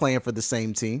 they're all playing for the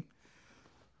same team.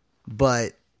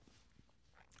 But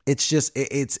it's just,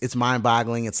 it's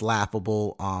mind-boggling. It's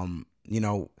laughable. You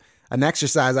know, an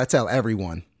exercise I tell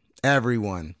everyone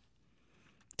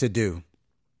to do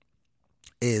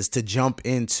is to jump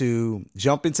into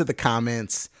the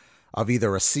comments of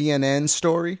either a CNN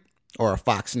story or a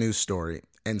Fox News story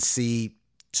and see.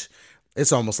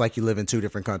 It's almost like you live in two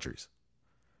different countries.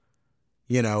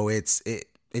 You know, it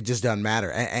just doesn't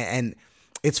matter. And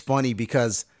it's funny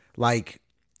because, like,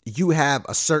 you have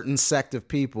a certain sect of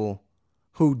people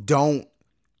who don't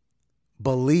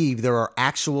believe there are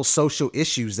actual social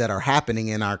issues that are happening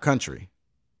in our country.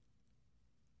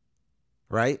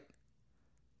 Right?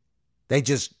 They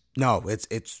just, no,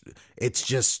 it's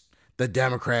just the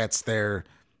Democrats. They're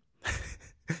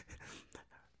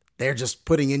just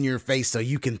putting in your face so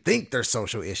you can think they're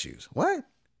social issues. What?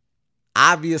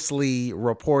 Obviously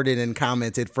reported and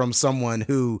commented from someone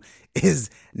who is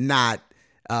not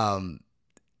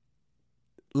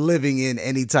living in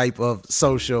any type of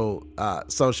social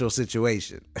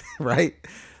situation, right?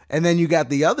 And then you got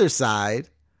the other side,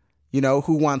 you know,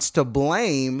 who wants to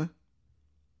blame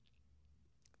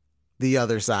the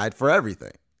other side for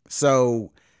everything.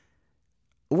 So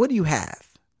what do you have?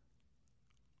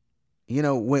 You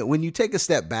know, when you take a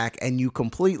step back and you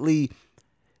completely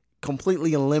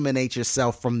eliminate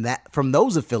yourself from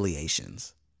those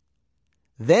affiliations,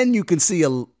 then you can see a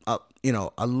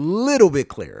little bit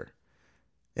clearer.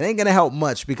 It ain't going to help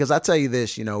much because I tell you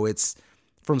this, you know, it's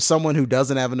from someone who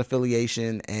doesn't have an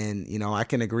affiliation, and, you know, I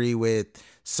can agree with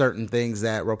certain things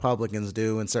that Republicans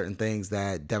do and certain things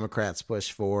that Democrats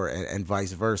push for, and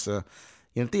vice versa.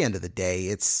 You know, at the end of the day,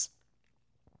 it's,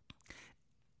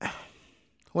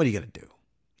 what are you going to do?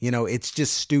 You know, it's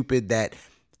just stupid that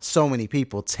so many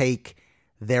people take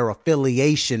their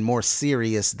affiliation more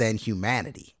serious than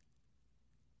humanity.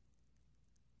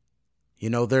 You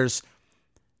know, there's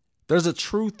a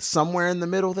truth somewhere in the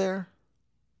middle there.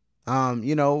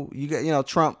 You know,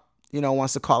 Trump, you know,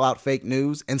 wants to call out fake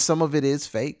news, and some of it is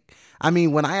fake. I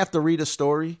mean, when I have to read a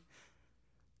story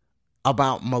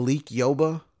about Malik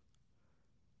Yoba,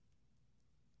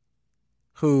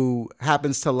 who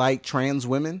happens to like trans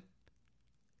women,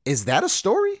 is that a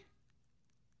story?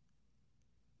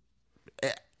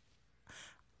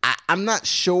 I'm not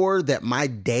sure that my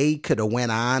day could have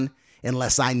went on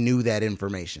unless I knew that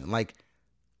information. Like,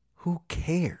 who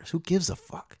cares? Who gives a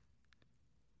fuck?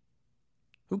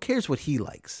 Who cares what he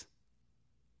likes?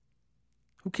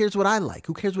 Who cares what I like?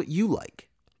 Who cares what you like?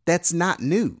 That's not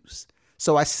news.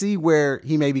 So I see where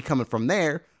he may be coming from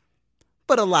there,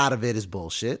 but a lot of it is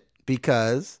bullshit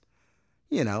because,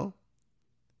 you know,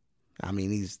 I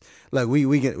mean, he's like,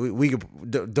 we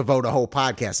could devote a whole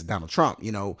podcast to Donald Trump,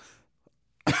 you know,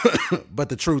 but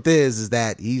the truth is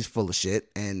that he's full of shit,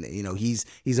 and, you know, he's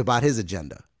about his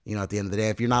agenda. You know, at the end of the day,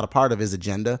 if you're not a part of his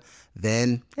agenda,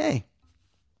 then, hey,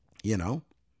 you know,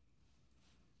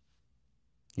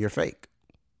 you're fake,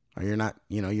 or you're not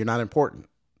important.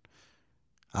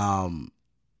 You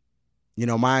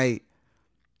know, my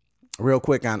real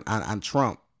quick on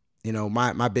Trump, you know,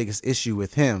 my biggest issue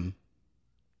with him,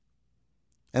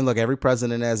 and look, every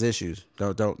president has issues.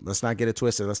 Let's not get it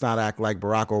twisted. Let's not act like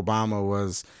Barack Obama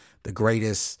was the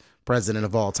greatest president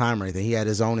of all time or anything. He had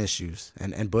his own issues,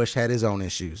 and Bush had his own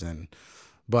issues.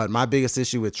 But my biggest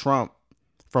issue with Trump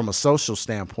from a social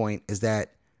standpoint is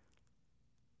that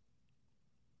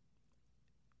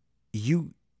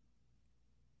you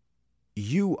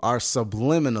are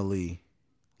subliminally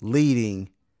leading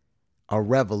a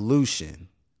revolution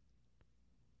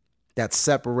that's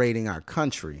separating our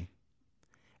country.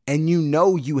 and you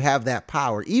know you have that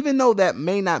power, even though that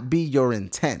may not be your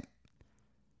intent,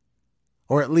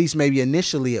 or at least maybe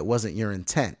initially it wasn't your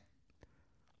intent,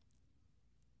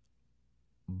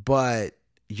 but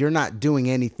you're not doing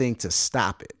anything to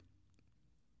stop it.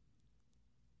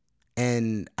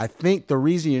 And I think the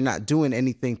reason you're not doing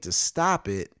anything to stop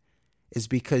it is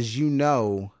because you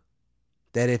know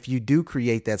that if you do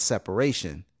create that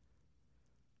separation,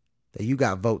 that you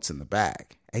got votes in the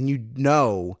bag. And you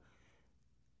know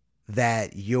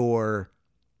that you're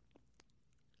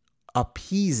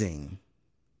appeasing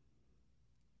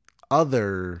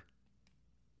other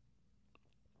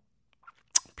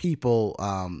people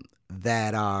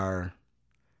that are,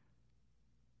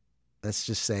 let's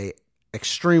just say,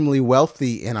 extremely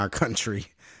wealthy in our country.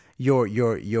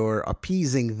 You're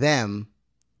appeasing them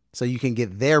so you can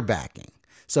get their backing.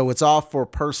 So it's all for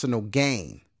personal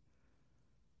gain.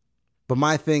 But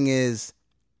my thing is,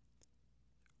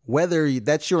 whether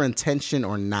that's your intention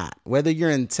or not, whether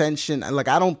your intention, like,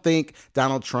 I don't think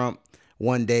Donald Trump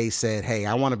one day said, hey,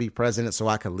 I want to be president so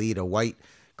I can lead a white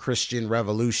Christian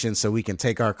revolution so we can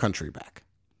take our country back.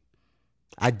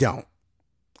 I don't.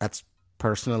 That's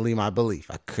personally my belief.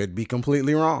 I could be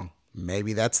completely wrong.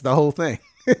 Maybe that's the whole thing.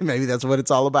 Maybe that's what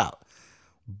it's all about.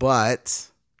 But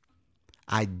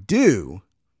I do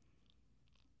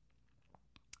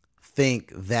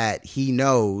think that he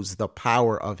knows the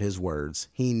power of his words.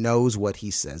 He knows what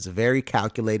he says. A very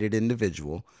calculated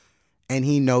individual, and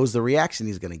he knows the reaction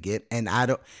he's going to get.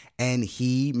 And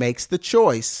he makes the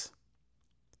choice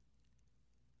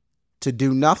to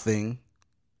do nothing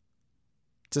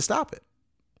to stop it.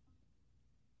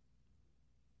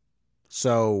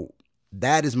 So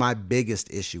that is my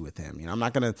biggest issue with him. I'm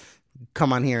not going to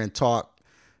come on here and talk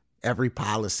every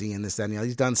policy and this, that, and the other.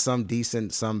 He's done some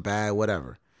decent, some bad,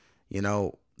 whatever.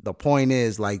 The point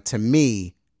is, like, to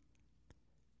me,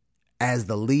 as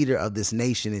the leader of this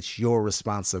nation, it's your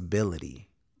responsibility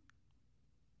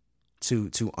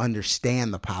to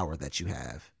understand the power that you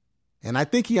have. And I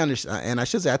think he understands, and I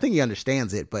should say, I think he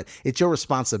understands it, but it's your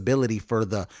responsibility for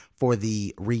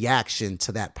the reaction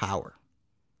to that power,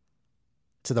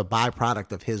 to the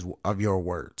byproduct of your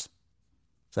words.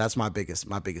 So that's my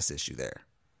biggest issue there.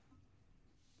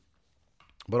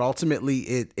 But ultimately,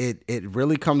 it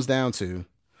really comes down to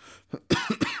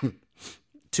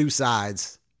two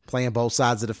sides playing both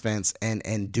sides of the fence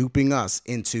and duping us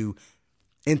into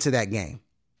that game.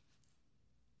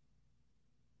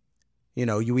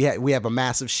 We have a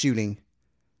massive shooting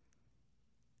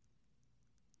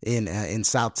in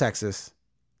South Texas,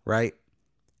 right?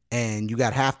 And you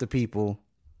got half the people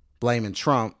blaming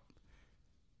Trump.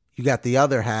 You got the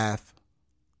other half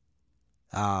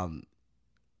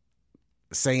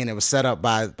saying it was set up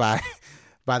by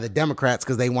the Democrats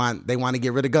because they want to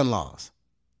get rid of gun laws.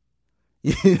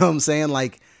 You know what I'm saying?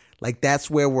 Like that's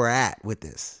where we're at with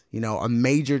this. A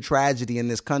major tragedy in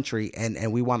this country,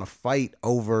 and we want to fight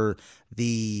over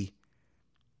the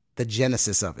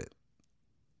genesis of it.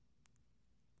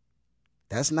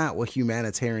 That's not what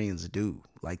humanitarians do.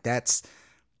 Like that's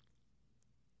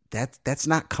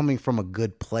not coming from a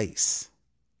good place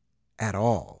at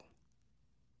all.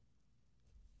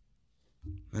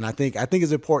 And I think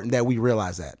it's important that we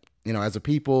realize that, as a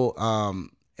people,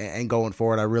 and going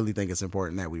forward, I really think it's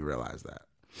important that we realize that.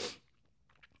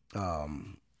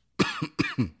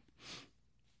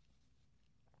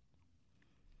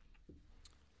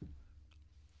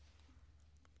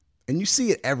 And you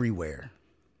see it everywhere.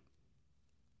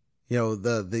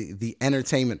 The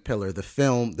entertainment pillar, the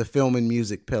film and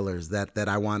music pillars that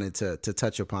I wanted to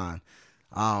touch upon.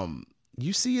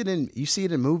 You see it in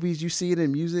movies, you see it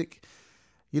in music.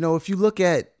 If you look,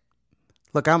 I'm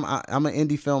an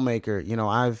indie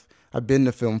filmmaker. I've been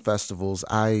to film festivals.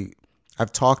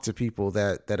 I've talked to people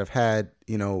that have had,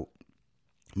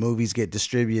 movies get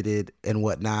distributed and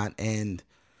whatnot. And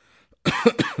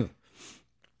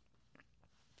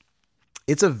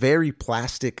it's a very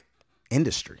plastic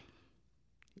industry.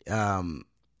 And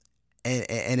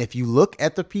if you look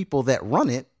at the people that run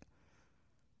it,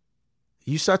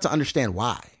 you start to understand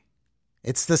why.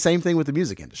 It's the same thing with the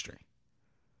music industry.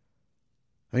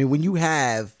 I mean, when you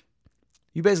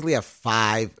basically have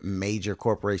 5 major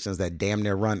corporations that damn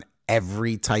near run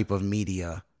every type of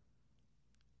media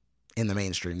in the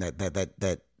mainstream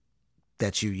that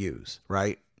you use,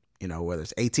 right? Whether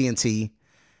it's AT&T,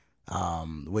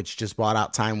 which just bought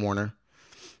out Time Warner.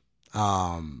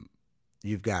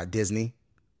 You've got Disney,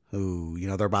 who,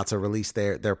 they're about to release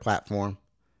their platform.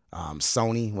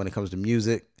 Sony, when it comes to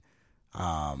music.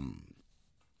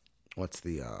 What's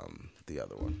the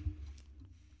other one?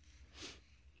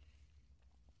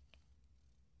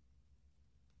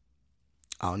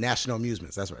 Oh, National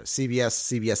Amusements. That's right.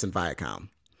 CBS, and Viacom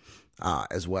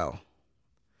as well.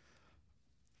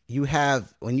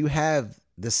 When you have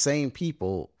the same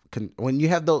people, when you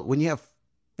have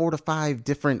 4 to 5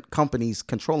 different companies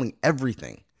controlling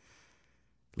everything,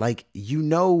 like, you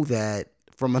know that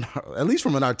at least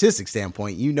from an artistic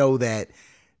standpoint, you know that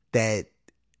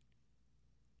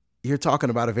you're talking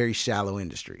about a very shallow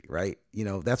industry, right? You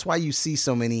know, that's why you see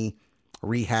so many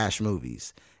rehash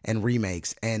movies and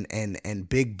remakes and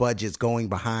big budgets going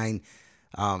behind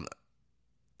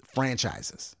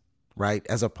franchises, right?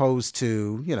 As opposed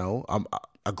to, you know,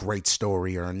 a great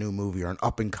story or a new movie or an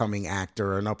up and coming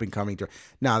actor or an up and coming.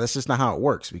 No, that's just not how it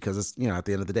works, because it's, you know, at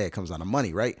the end of the day, it comes down to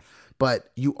money, right?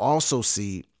 But you also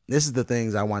see, this is the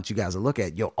things I want you guys to look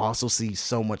at. You'll also see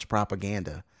so much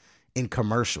propaganda in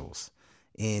commercials,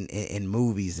 in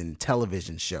movies and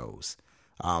television shows,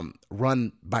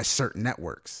 run by certain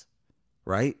networks,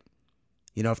 right?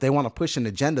 You know, if they want to push an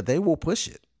agenda, they will push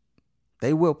it.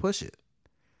 They will push it.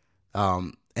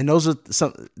 And those are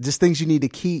some just things you need to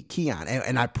key on.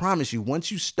 And I promise you, once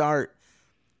you start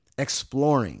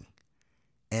exploring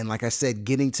and, like I said,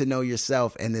 getting to know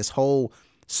yourself and this whole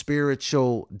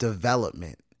spiritual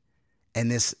development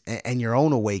and your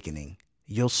own awakening,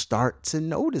 you'll start to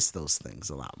notice those things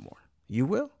a lot more. You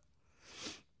will.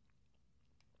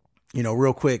 You know,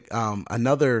 real quick,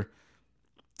 another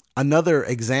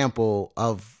example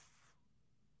of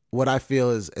what I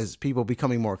feel is people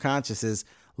becoming more conscious is,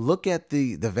 look at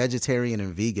the vegetarian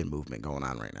and vegan movement going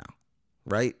on right now,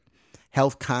 right?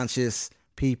 Health conscious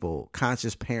people,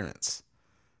 conscious parents,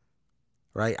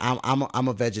 right? I'm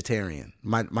a vegetarian.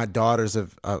 My daughter's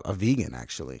a vegan,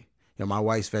 actually. You know, my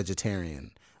wife's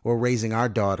vegetarian. We're raising our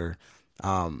daughter,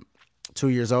 2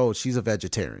 years old. She's a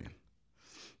vegetarian.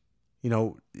 You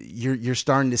know, you're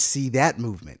starting to see that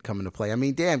movement come into play. I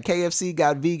mean, damn, KFC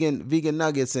got vegan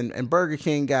nuggets, and Burger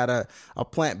King got a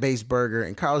plant-based burger,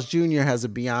 and Carl's Jr. has a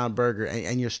Beyond Burger,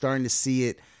 and you're starting to see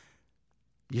it.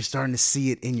 You're starting to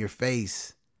see it in your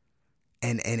face,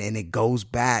 and it goes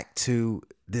back to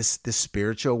this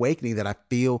spiritual awakening that I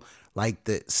feel like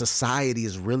the society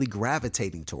is really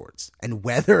gravitating towards. And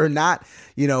whether or not,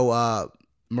 you know,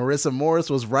 Marissa Morris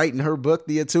was right in her book,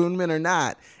 The Attunement, or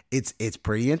not, it's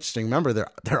pretty interesting. Remember,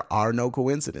 there are no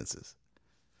coincidences.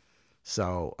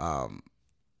 So,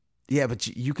 yeah, but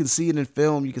you can see it in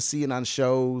film. You can see it on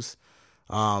shows.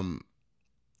 You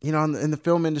know, in the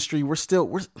film industry, we're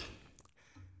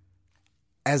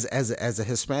as a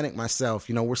Hispanic myself,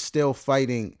 you know, we're still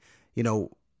fighting, you know,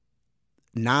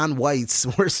 non-whites.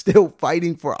 We're still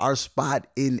fighting for our spot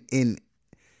in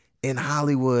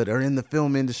Hollywood or in the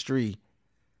film industry.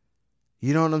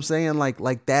 You know what I'm saying?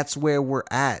 Like that's where we're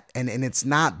at. And it's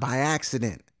not by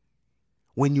accident.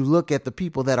 When you look at the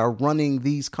people that are running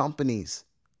these companies,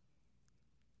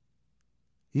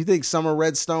 you think Summer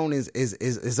Redstone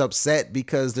is upset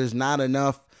because there's not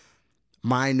enough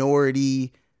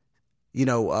minority, you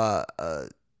know,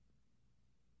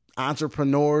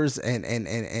 entrepreneurs and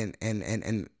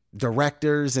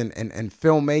directors and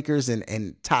filmmakers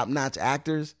and top-notch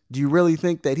actors? Do you really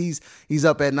think that he's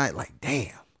up at night like,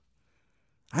 damn,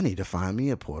 I need to find me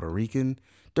a Puerto Rican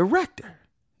director?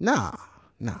 Nah,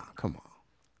 come on.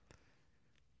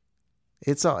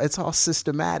 It's all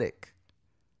systematic.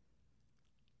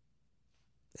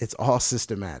 It's all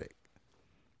systematic.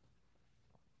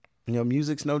 You know,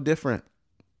 music's no different.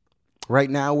 Right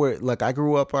now, I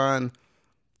grew up on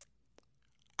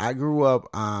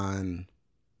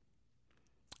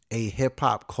a hip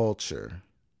hop culture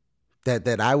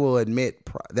that I will admit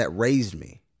that raised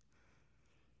me.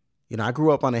 You know, I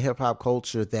grew up on a hip hop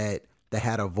culture that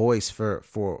had a voice for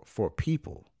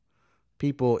people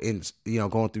in, you know,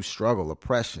 going through struggle,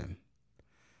 oppression,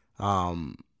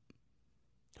 who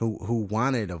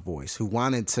wanted a voice, who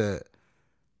wanted to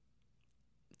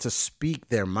speak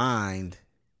their mind,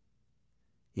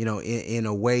 you know, in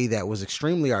a way that was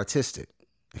extremely artistic,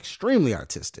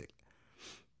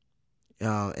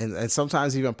 and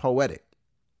sometimes even poetic.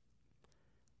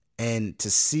 And to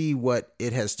see what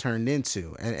it has turned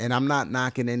into, and I'm not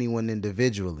knocking anyone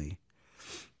individually,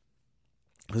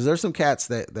 because there's some cats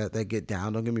that get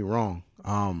down. Don't get me wrong,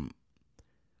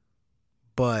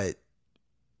 but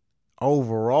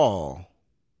overall,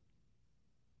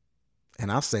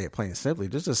 and I'll say it plain and simply,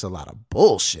 there's just a lot of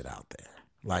bullshit out there.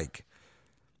 Like,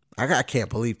 I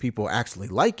can't believe people actually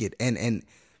like it, and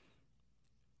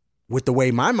with the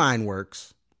way my mind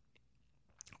works,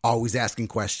 always asking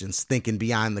questions, thinking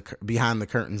behind the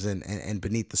curtains and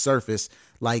beneath the surface.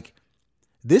 Like,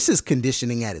 this is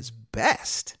conditioning at its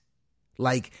best,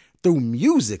 like through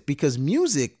music, because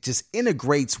music just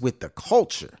integrates with the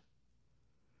culture.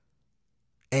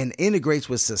 and integrates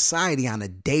with society on a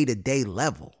day-to-day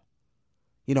level.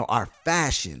 You know, our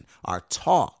fashion, our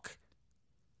talk.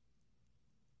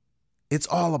 It's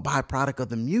all a byproduct of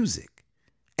the music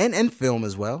and film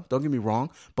as well. Don't get me wrong.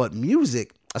 But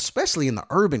music, especially in the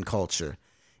urban culture,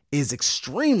 is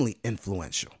extremely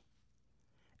influential.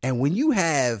 And when you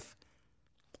have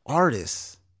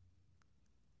artists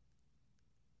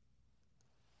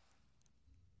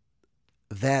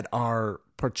that are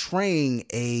portraying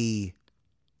a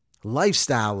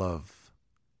lifestyle of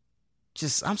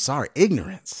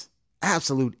ignorance,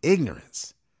 absolute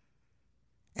ignorance.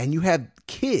 And you have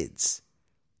kids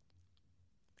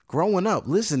growing up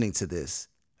listening to this,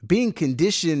 being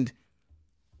conditioned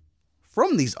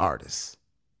from these artists.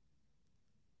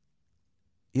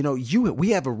 You know, we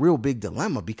have a real big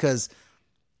dilemma because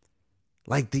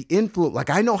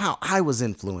I know how I was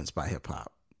influenced by hip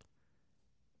hop.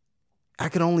 I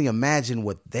can only imagine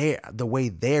the way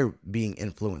they're being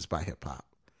influenced by hip hop,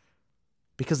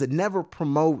 because it never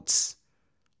promotes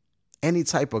any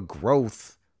type of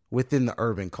growth within the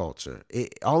urban culture.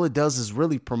 All it does is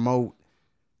really promote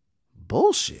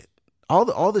bullshit.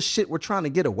 All the shit we're trying to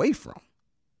get away from.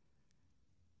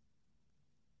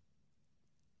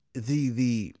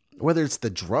 The whether it's the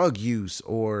drug use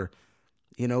or,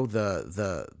 you know,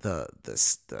 the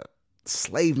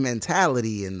slave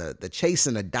mentality and the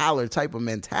chasing a dollar type of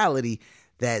mentality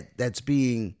that's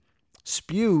being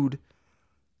spewed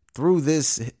through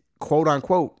this quote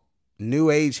unquote new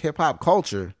age hip hop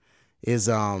culture is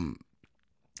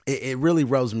it really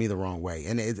rubs me the wrong way.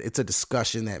 And it's a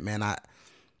discussion that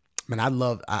I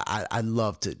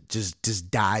love to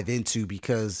just dive into,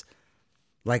 because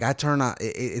like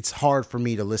it's hard for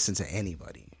me to listen to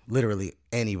anybody, literally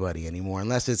anybody anymore,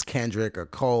 unless it's Kendrick or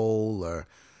Cole or,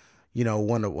 you know,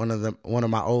 one of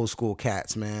my old school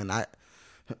cats, man. I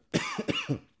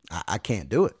can't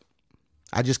do it.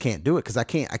 I just can't do it because I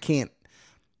can't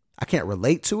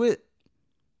relate to it.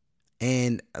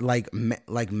 And like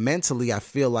mentally, I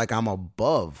feel like I'm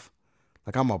above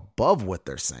what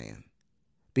they're saying,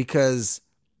 because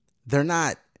they're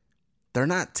not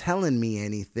telling me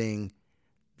anything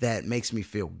that makes me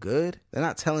feel good. They're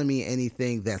not telling me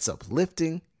anything that's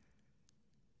uplifting.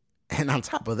 And on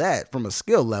top of that, from a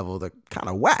skill level, they're kind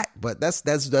of whack. But that's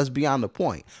beyond the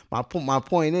point. My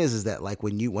point is that, like,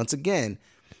 when once again,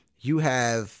 you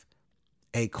have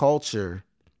a culture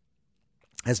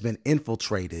has been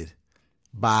infiltrated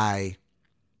by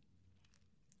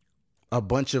a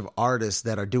bunch of artists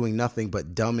that are doing nothing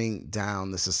but dumbing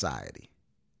down the society.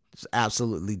 Just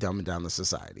absolutely dumbing down the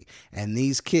society. And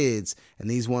these kids and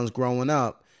these ones growing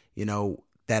up, you know,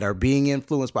 that are being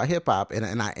influenced by hip hop,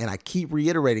 and I keep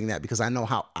reiterating that because I know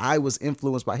how I was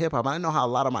influenced by hip hop. I know how a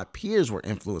lot of my peers were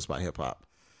influenced by hip hop.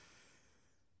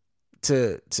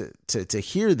 To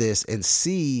hear this and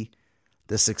see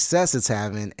the success it's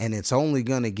having, and it's only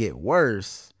gonna get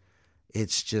worse.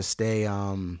 It's just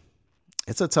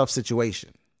it's a tough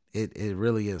situation. It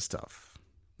really is tough.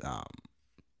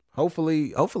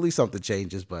 Hopefully something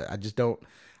changes, but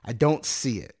I don't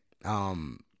see it.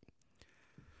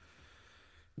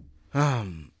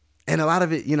 And a lot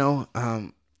of it, you know,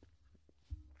 and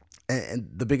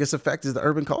the biggest effect is the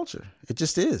urban culture. It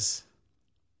just is.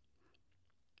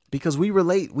 Because we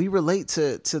relate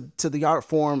to the art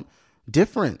form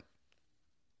different.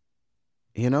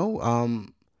 You know,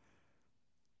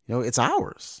 it's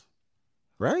ours.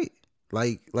 Right?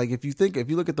 Like if you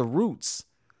look at the roots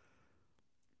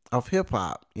of hip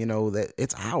hop, you know, that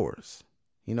it's ours.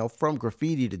 You know, from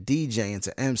graffiti to DJing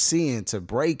to MCing to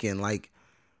breaking, like,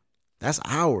 that's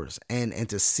ours. And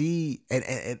to see,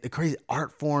 and the crazy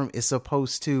art form is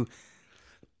supposed to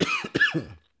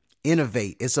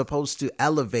innovate. It's supposed to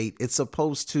elevate. It's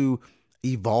supposed to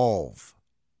evolve.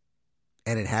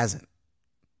 And it hasn't.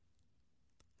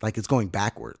 Like, it's going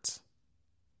backwards.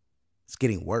 It's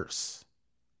getting worse.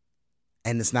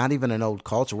 And it's not even an old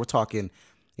culture. We're talking,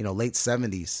 you know, late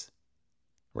 70s,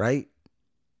 right?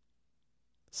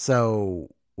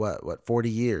 So what 40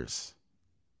 years?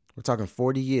 We're talking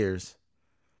 40 years,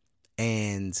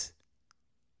 and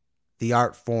the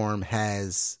art form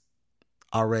is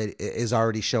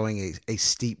already showing a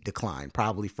steep decline,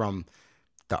 probably from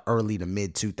the early to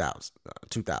mid 2000s.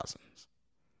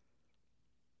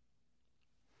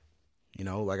 You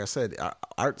know, like I said,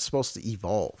 art's supposed to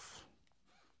evolve,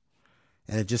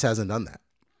 and it just hasn't done that.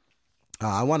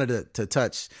 I wanted to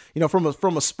touch, you know, from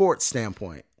a sports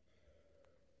standpoint.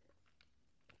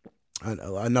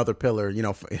 Another pillar, you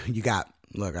know, I got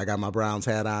my Browns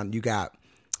hat on. You got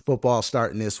football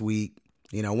starting this week.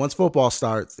 You know, once football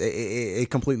starts,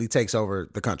 it completely takes over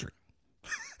the country.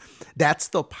 That's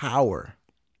the power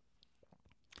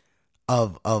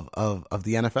of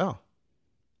the NFL.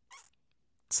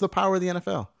 It's the power of the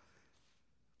NFL.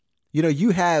 You know,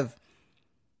 you have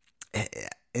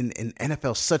in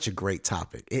NFL such a great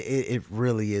topic. It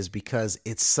really is, because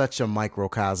it's such a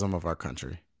microcosm of our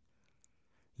country.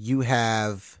 You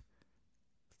have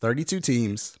 32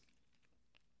 teams.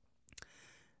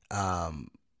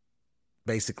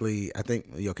 Basically, I think,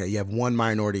 okay, you have one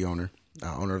minority owner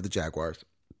of the Jaguars,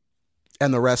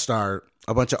 and the rest are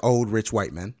a bunch of old, rich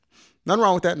white men. Nothing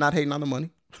wrong with that. Not hating on the money,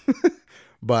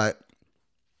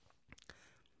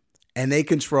 and they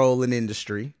control an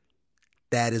industry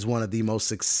that is one of the most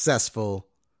successful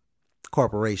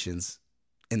corporations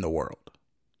in the world,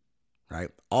 right?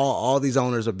 All these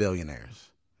owners are billionaires,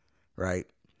 right?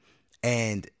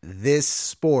 And this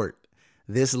sport,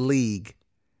 this league,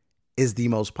 is the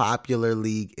most popular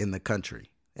league in the country,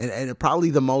 and probably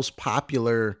the most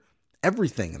popular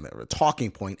everything in there,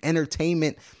 talking point,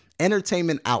 entertainment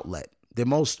outlet, the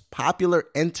most popular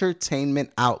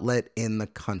entertainment outlet in the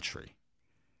country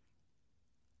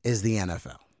is the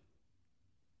NFL.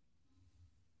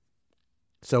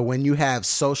 So when you have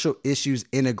social issues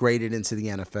integrated into the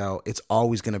NFL, it's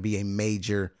always going to be a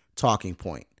major talking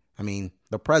point. I mean,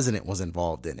 the president was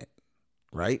involved in it,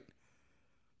 right?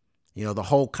 You know, the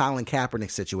whole Colin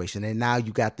Kaepernick situation, and now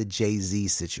you got the Jay-Z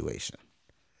situation,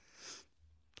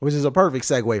 which is a perfect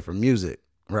segue from music,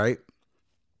 right?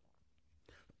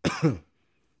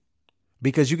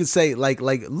 Because you could say, like,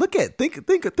 look at, think,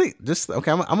 just,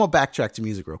 okay, I'm going to backtrack to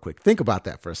music real quick. Think about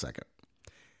that for a second.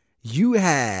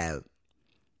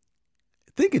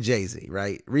 Think of Jay-Z,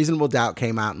 right? Reasonable Doubt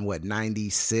came out in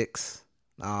 96?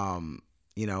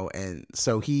 You know, and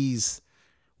so he's,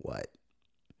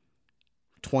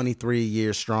 23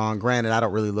 years strong. Granted, I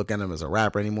don't really look at him as a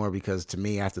rapper anymore, because to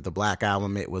me, after the Black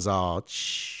Album, it was all,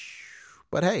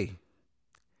 but hey,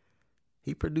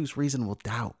 he produced Reasonable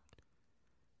Doubt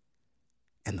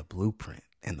and The Blueprint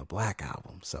and the Black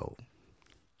Album. So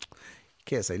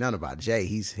can't say nothing about Jay.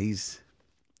 He's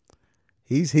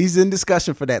in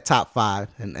discussion for that top 5,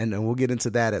 and we'll get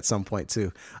into that at some point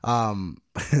too.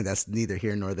 That's neither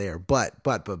here nor there. But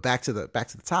back to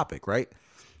the topic, right?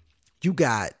 You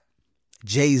got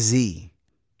Jay-Z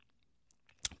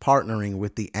partnering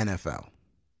with the NFL.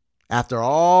 After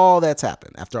all that's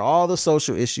happened, after all the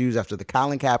social issues, after the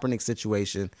Colin Kaepernick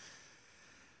situation,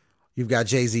 you've got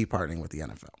Jay-Z partnering with the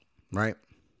NFL, right?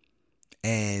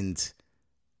 And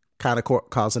kind of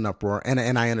cause an uproar,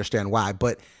 and I understand why,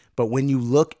 but when you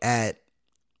look at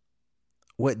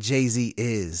what Jay-Z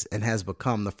is and has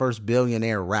become, the first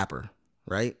billionaire rapper,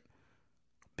 right?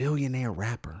 Billionaire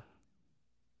rapper.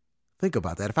 Think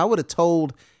about that. If I would have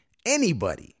told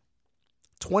anybody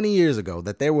 20 years ago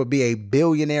that there would be a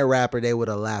billionaire rapper, they would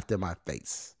have laughed in my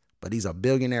face. But he's a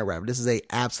billionaire rapper. This is an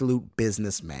absolute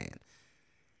businessman.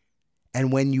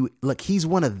 And when you look, he's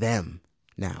one of them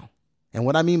now. And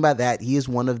what I mean by that, he is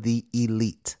one of the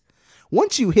elite.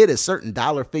 Once you hit a certain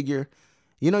dollar figure,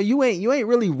 you know, you ain't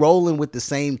really rolling with the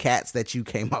same cats that you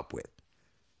came up with,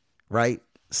 right?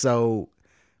 So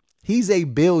he's a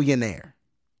billionaire.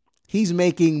 He's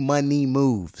making money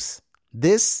moves.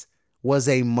 This was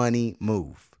a money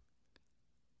move.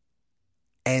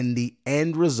 And the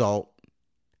end result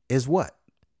is what?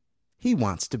 He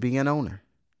wants to be an owner.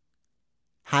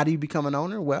 How do you become an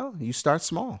owner? Well, you start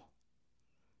small.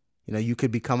 You know, you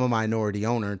could become a minority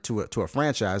owner to a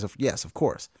franchise. Yes, of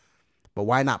course. But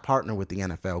why not partner with the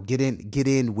NFL? Get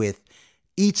in with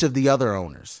each of the other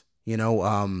owners. You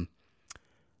know,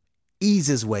 ease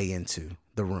his way into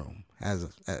the room, as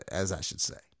I should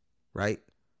say, right?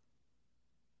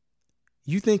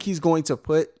 You think he's going to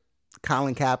put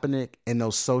Colin Kaepernick and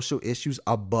those social issues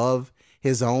above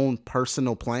his own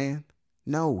personal plan?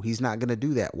 No, he's not going to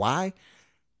do that. Why?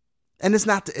 And it's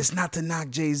not to knock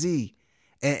Jay-Z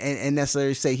and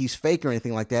necessarily say he's fake or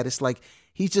anything like that. It's like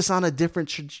he's just on a different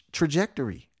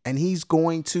trajectory, and he's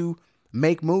going to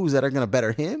make moves that are going to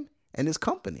better him and his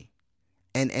company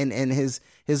and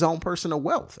his own personal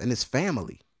wealth and his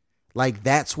family. Like,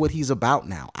 that's what he's about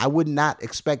now. I would not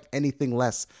expect anything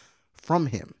less from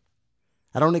him.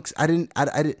 I don't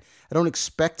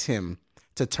expect him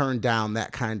to turn down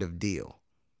that kind of deal,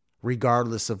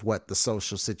 regardless of what the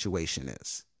social situation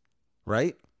is.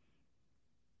 Right?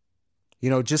 You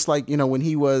know, just like, you know, when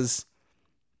he was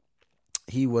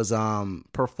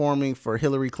performing for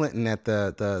Hillary Clinton at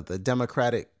the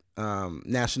Democratic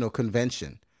National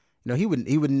Convention. You know,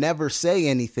 he would never say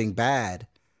anything bad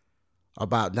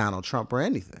about Donald Trump or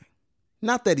anything.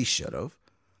 Not that he should have,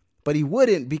 but he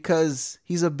wouldn't, because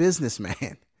he's a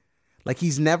businessman. Like,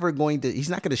 he's not going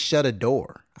to shut a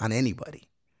door on anybody.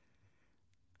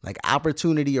 Like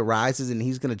opportunity arises and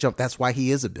he's going to jump. That's why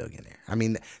he is a billionaire. I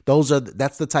mean,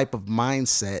 that's the type of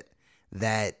mindset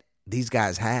that these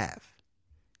guys have.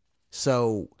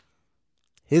 So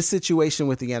his situation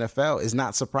with the NFL is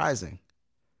not surprising.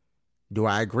 Do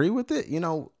I agree with it?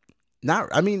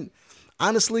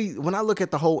 Honestly, when I look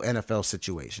at the whole NFL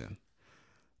situation,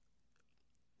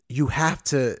 you have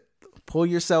to pull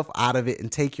yourself out of it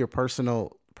and take your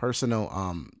personal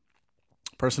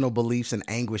beliefs and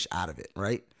anguish out of it,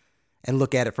 right? And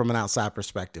look at it from an outside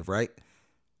perspective, right?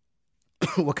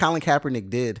 What Colin Kaepernick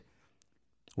did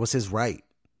was his right.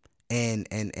 And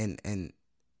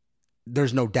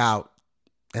there's no doubt,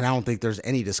 and I don't think there's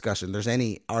any discussion, there's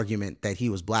any argument that he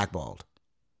was blackballed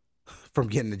from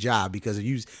getting the job, because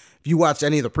if you watch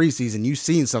any of the preseason, you've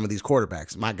seen some of these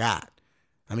quarterbacks. My God.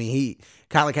 I mean,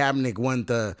 Colin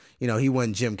Kaepernick he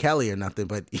wasn't Jim Kelly or nothing,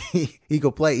 but he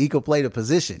could play the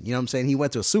position. You know what I'm saying? He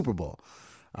went to a Super Bowl.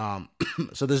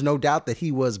 So there's no doubt that he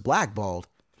was blackballed.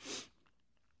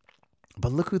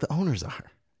 But look who the owners are.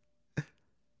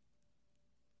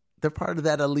 They're part of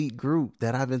that elite group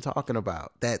that I've been talking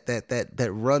about, that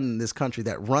run this country,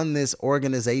 that run this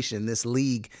organization, this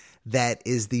league that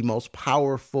is the most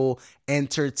powerful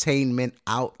entertainment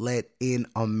outlet in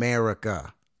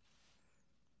America.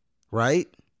 Right?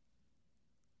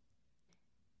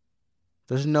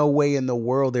 There's no way in the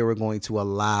world they were going to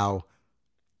allow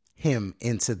him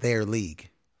into their league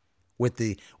with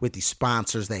the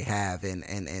sponsors they have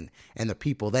and the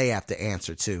people they have to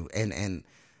answer to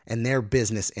and their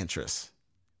business interests.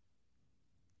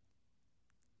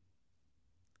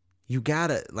 You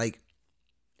gotta,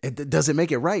 does it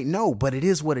make it right? No, but it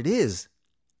is what it is.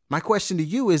 My question to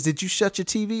you is, did you shut your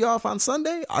TV off on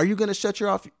Sunday? Are you going to shut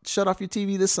off your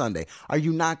TV this Sunday? Are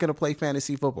you not going to play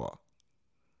fantasy football?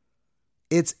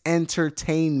 It's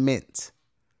entertainment.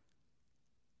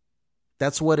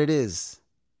 That's what it is.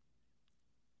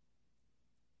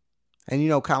 And,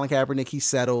 Colin Kaepernick, he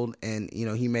settled and,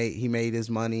 he made his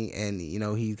money and,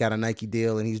 he got a Nike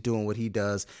deal and he's doing what he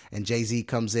does. And Jay-Z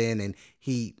comes in and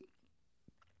he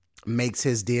makes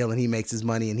his deal and he makes his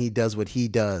money and he does what he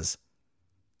does.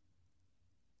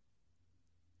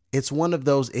 It's one of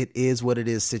those it is what it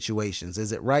is situations.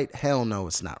 Is it right? Hell no,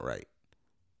 it's not right.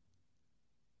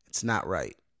 It's not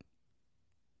right.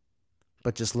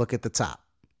 But just look at the top.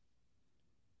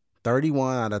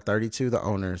 31 out of 32 of the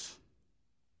owners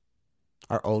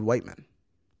are old white men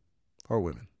or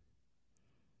women.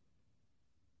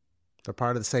 They're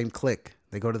part of the same clique.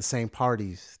 They go to the same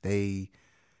parties. They,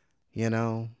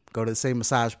 go to the same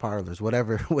massage parlors,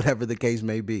 whatever the case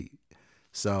may be.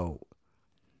 So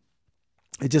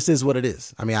it just is what it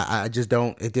is. I mean, I just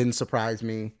don't, it didn't surprise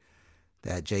me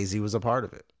that Jay-Z was a part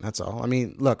of it. That's all. I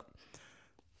mean, look,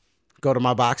 go to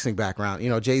my boxing background.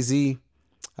 Jay-Z,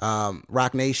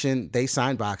 Rock Nation, they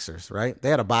signed boxers, right? They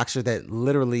had a boxer that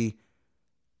literally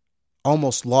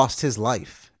almost lost his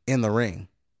life in the ring.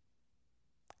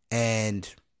 And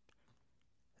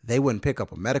they wouldn't pick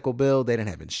up a medical bill. They didn't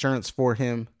have insurance for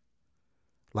him.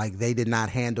 They did not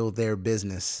handle their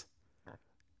business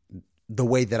the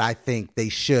way that I think they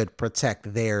should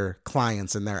protect their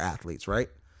clients and their athletes, right?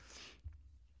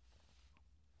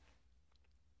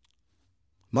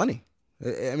 Money.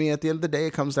 I mean, at the end of the day,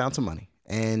 it comes down to money.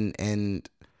 And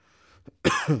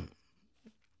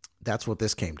that's what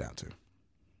this came down to,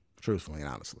 truthfully and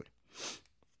honestly.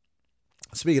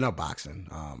 Speaking of boxing,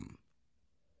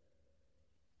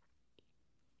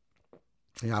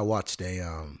 I watched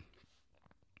a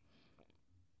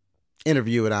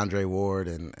interview with Andre Ward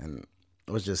and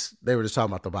it was they were just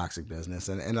talking about the boxing business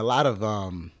and a lot of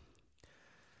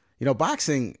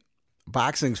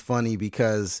boxing's funny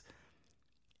because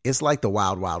it's like the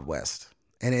Wild Wild West,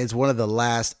 and it's one of the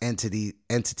last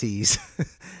entities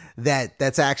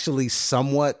that's actually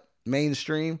somewhat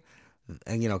mainstream,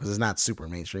 and because it's not super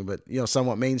mainstream, but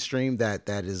somewhat mainstream that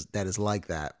is like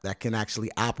that can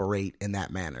actually operate in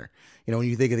that manner. When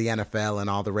you think of the NFL and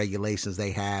all the regulations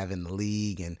they have in the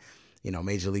league and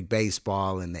Major League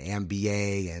Baseball and the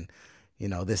NBA and,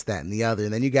 this, that, and the other.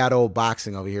 And then you got old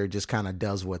boxing over here, just kind of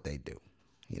does what they do.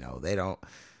 They don't,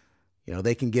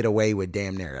 they can get away with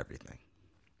damn near everything.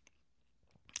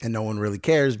 And no one really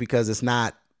cares because it's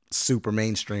not super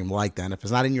mainstream like that. If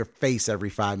it's not in your face every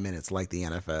 5 minutes like the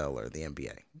NFL or the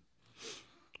NBA.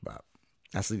 But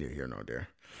that's neither here nor there.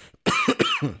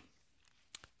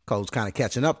 Cole's kind of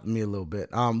catching up with me a little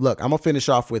bit. Look, I'm going to finish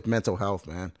off with mental health,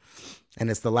 man. And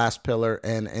it's the last pillar.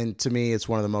 And to me, it's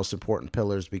one of the most important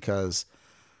pillars because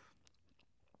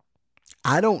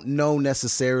I don't know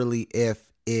necessarily if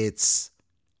it's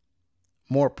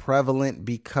more prevalent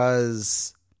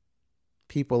because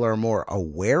people are more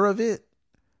aware of it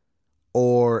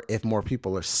or if more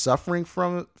people are suffering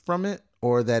from it,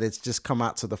 or that it's just come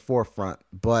out to the forefront.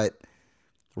 But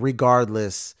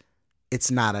regardless,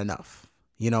 it's not enough.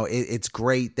 It's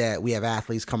great that we have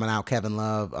athletes coming out, Kevin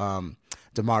Love,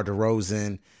 DeMar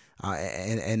DeRozan,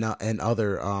 and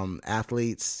other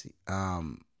athletes,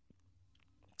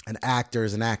 and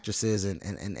actors and actresses,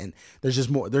 and there's just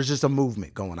more. There's just a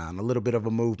movement going on, a little bit of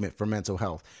a movement for mental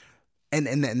health,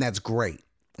 and that's great.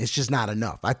 It's just not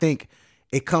enough. I think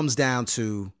it comes down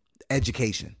to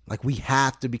education. Like, we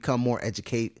have to become more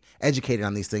educated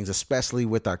on these things, especially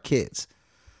with our kids.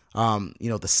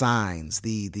 The signs,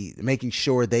 the making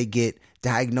sure they get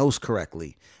diagnosed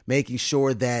correctly, making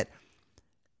sure that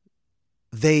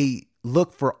they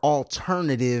look for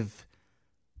alternative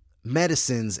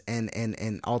medicines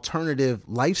and alternative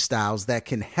lifestyles that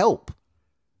can help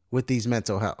with these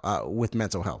mental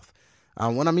health.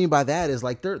 What I mean by that is,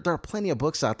 like, there are plenty of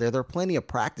books out there. There are plenty of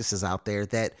practices out there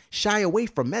that shy away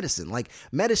from medicine. Like,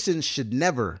 medicine should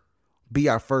never be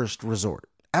our first resort,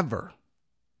 ever.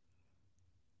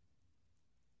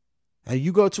 And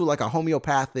you go to like a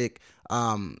homeopathic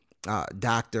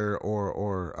doctor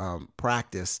or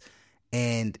practice,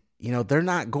 and they're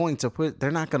not going to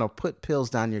put pills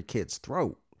down your kid's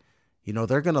throat.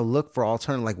 They're going to look for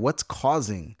alternative, like what's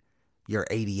causing your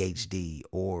ADHD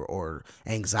or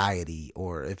anxiety,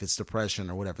 or if it's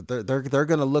depression or whatever. They're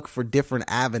going to look for different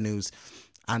avenues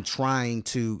on trying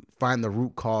to find the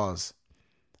root cause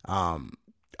of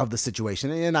the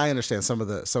situation. And I understand some of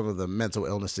the mental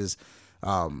illnesses,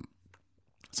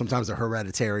 sometimes they're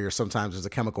hereditary, or sometimes there's a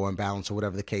chemical imbalance, or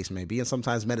whatever the case may be. And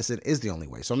sometimes medicine is the only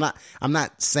way. So I'm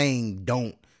not saying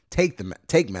don't take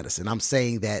medicine. I'm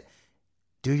saying that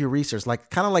do your research, like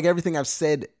kind of like everything I've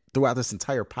said throughout this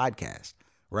entire podcast,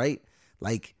 right?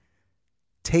 Like,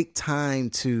 take time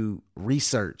to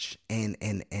research and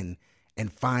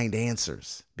find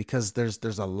answers, because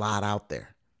there's a lot out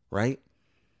there, right?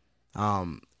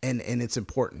 And it's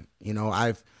important.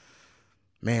 I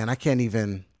can't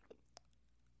even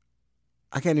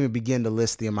begin to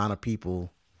list the amount of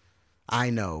people I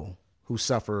know who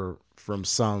suffer from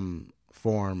some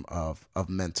form of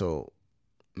mental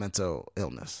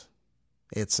illness.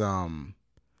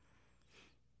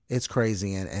 It's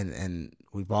crazy, and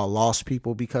we've all lost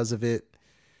people because of it.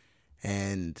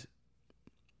 And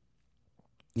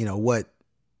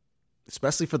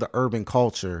especially for the urban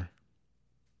culture,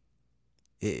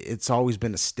 it's always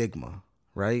been a stigma,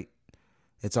 right?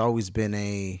 It's always been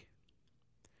a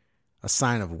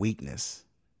sign of weakness,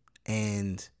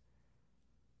 and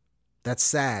that's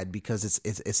sad, because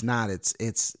it's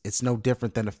no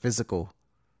different than a physical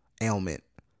ailment.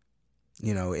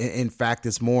 In fact,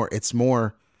 it's more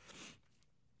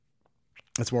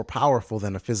powerful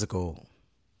than a physical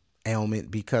ailment,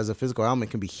 because a physical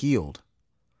ailment can be healed,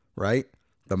 right?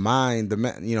 The mind, a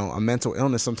mental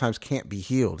illness sometimes can't be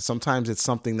healed. Sometimes it's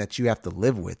something that you have to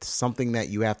live with, something that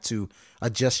you have to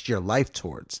adjust your life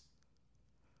towards.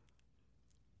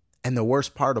 And the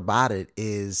worst part about it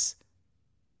is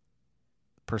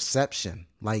perception.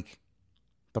 Like,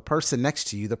 the person next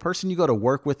to you, the person you go to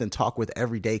work with and talk with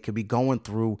every day, could be going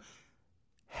through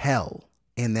hell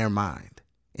in their mind,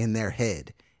 in their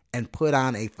head, and put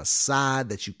on a facade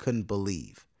that you couldn't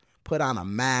believe. Put on a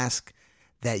mask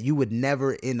that you would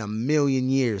never in a million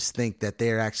years think that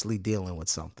they're actually dealing with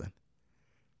something,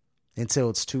 until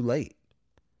it's too late.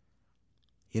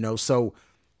 So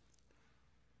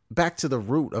back to the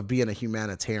root of being a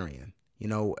humanitarian,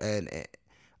 and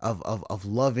of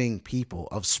loving people,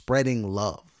 of spreading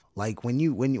love. Like, when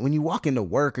you walk into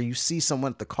work, or you see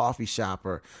someone at the coffee shop,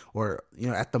 or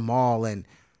at the mall, and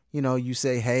you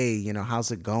say, hey, how's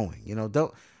it going?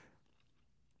 Don't,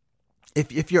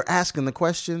 if you're asking the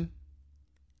question,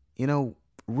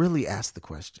 really ask the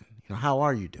question. How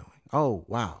are you doing? Oh,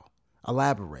 wow.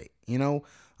 Elaborate.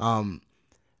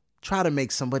 Try to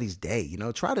make somebody's day.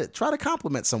 Try to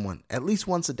compliment someone at least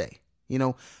once a day.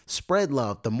 Spread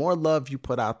love. The more love you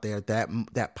put out there,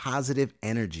 that positive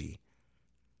energy,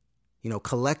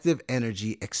 collective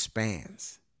energy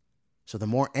expands. So the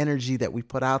more energy that we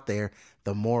put out there,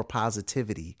 the more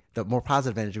positive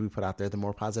energy we put out there, the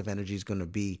more positive energy is going to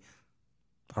be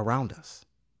around us,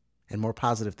 and more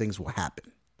positive things will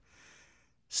happen.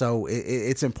 So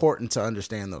it's important to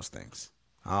understand those things.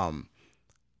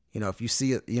 If you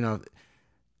see it,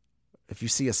 if you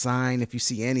see a sign, if you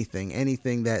see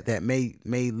anything that may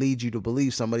lead you to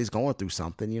believe somebody's going through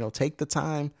something, take the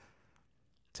time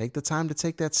to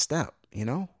take that step.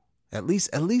 At least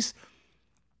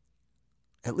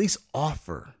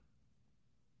offer,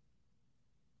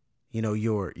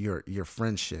 your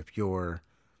friendship, your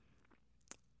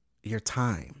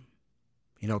time.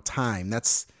 Time,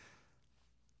 that's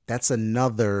that's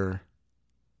another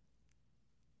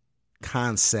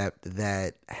concept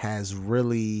that has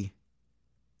really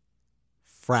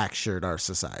fractured our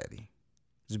society.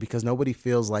 It's because nobody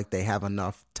feels like they have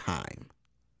enough time.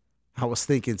 I was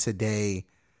thinking today,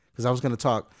 because I was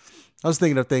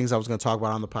thinking of things I was going to talk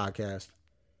about on the podcast.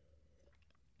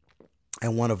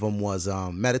 And one of them was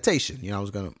meditation. I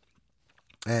was going to,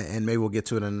 and maybe we'll get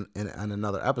to it in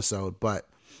another episode. But,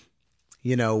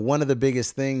 one of the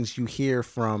biggest things you hear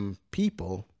from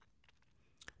people,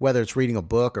 whether it's reading a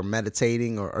book or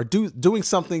meditating or doing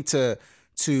something to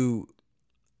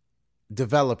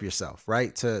develop yourself,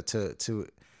 right? To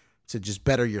just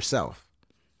better yourself.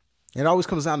 It always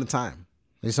comes down to time.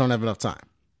 They just don't have enough time.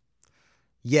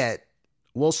 Yet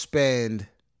we'll spend,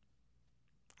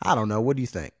 I don't know, what do you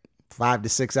think? 5 to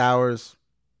 6 hours,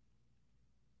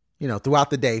 throughout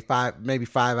the day, maybe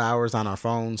 5 hours on our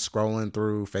phones, scrolling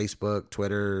through Facebook,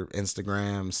 Twitter,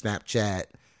 Instagram, Snapchat,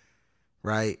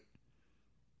 right?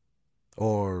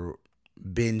 Or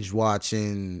binge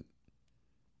watching,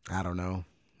 I don't know,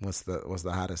 what's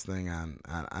the hottest thing on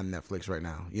Netflix right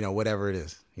now? Whatever it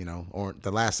is, or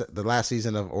the last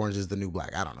season of Orange is the New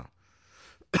Black. I don't know.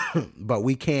 But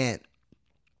we can't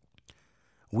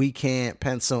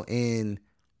pencil in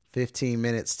 15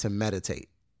 minutes to meditate,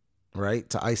 right?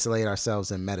 To isolate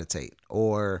ourselves and meditate,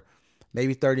 or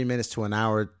maybe 30 minutes to an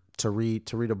hour to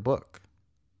read a book,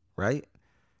 right?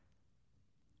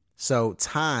 So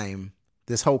time,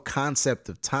 this whole concept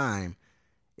of time,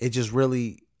 it's just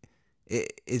really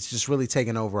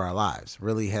taken over our lives,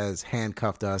 really has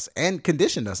handcuffed us and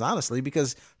conditioned us, honestly,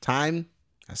 because time,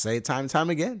 I say it time and time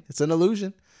again, it's an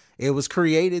illusion. It was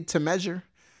created to measure,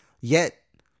 yet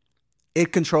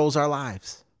it controls our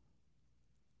lives.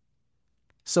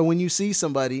 So when you see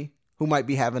somebody who might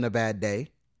be having a bad day,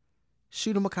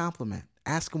 shoot them a compliment.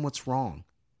 Ask them what's wrong.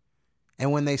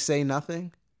 And when they say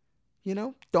nothing,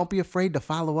 don't be afraid to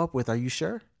follow up with, are you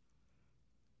sure?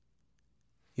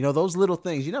 Those little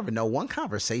things, you never know. One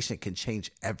conversation can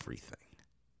change everything.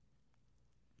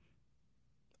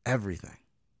 Everything.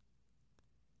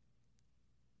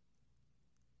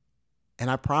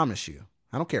 And I promise you,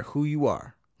 I don't care who you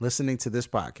are listening to this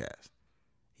podcast.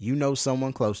 You know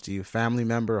someone close to you, family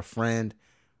member, a friend,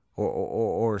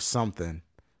 or something,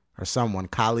 or someone,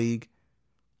 colleague,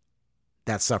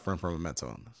 that's suffering from a mental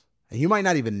illness. And you might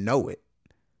not even know it,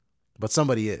 but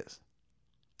somebody is.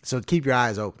 So keep your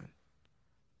eyes open.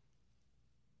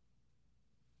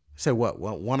 Say what?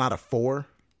 Well, 1 out of 4?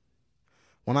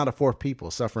 1 out of 4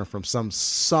 people suffering from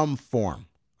some form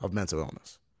of mental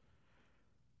illness.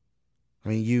 I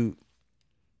mean, you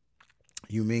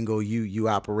mingle, you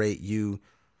operate, you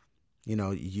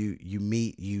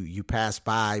meet, you pass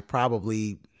by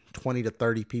probably 20 to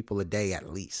 30 people a day at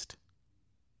least.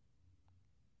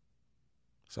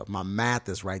 So if my math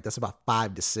is right, that's about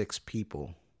 5 to 6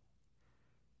 people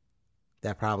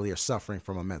that probably are suffering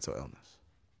from a mental illness.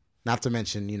 Not to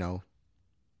mention,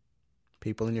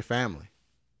 people in your family.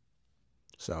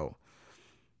 So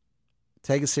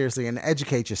take it seriously and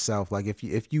educate yourself. Like if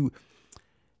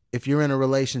you're in a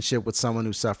relationship with someone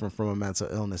who's suffering from a mental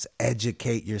illness,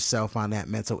 educate yourself on that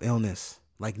mental illness.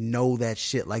 Like know that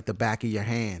shit like the back of your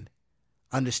hand.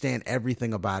 Understand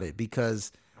everything about it,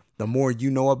 because the more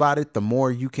you know about it, the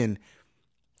more you'll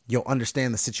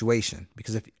understand the situation.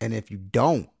 Because if you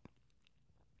don't,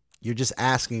 you're just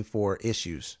asking for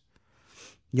issues,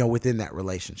 within that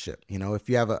relationship. If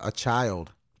you have a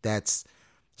child that's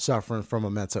suffering from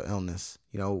a mental illness,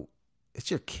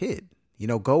 it's your kid.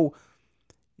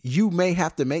 You may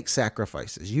have to make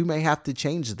sacrifices. You may have to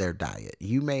change their diet.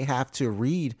 You may have to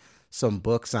read some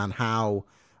books on how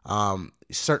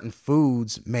certain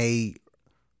foods may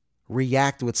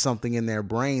react with something in their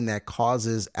brain that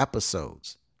causes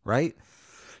episodes, right?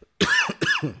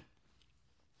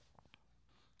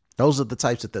 Those are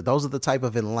the type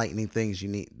of enlightening things you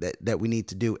need that we need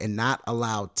to do, and not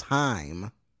allow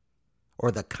time, or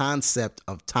the concept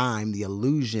of time, the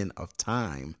illusion of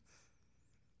time,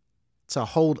 to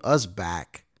hold us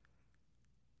back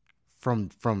from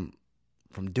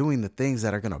doing the things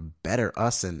that are going to better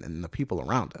us and the people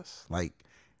around us. Like,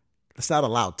 let's not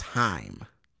allow time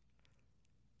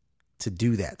to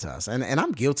do that to us. And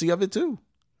I'm guilty of it too.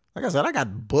 Like I said, I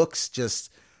got books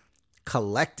just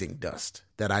collecting dust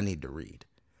that I need to read.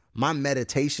 My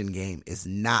meditation game is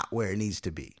not where it needs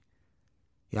to be.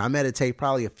 I meditate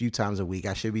probably a few times a week.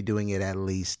 I should be doing it at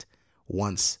least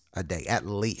once a day. At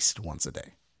least once a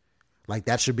day. Like,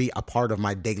 that should be a part of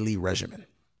my daily regimen.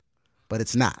 But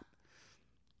it's not.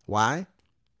 Why?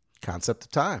 Concept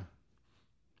of time.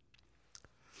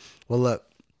 Well, look,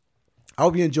 I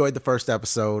hope you enjoyed the first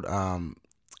episode.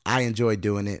 I enjoy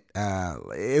doing it.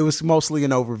 It was mostly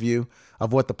an overview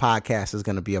of what the podcast is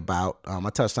going to be about. I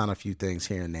touched on a few things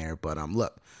here and there, but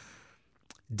look,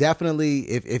 definitely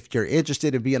if you're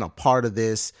interested in being a part of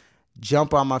this,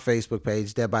 jump on my Facebook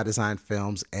page, Dead by Design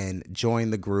Films, and join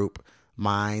the group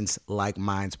Minds Like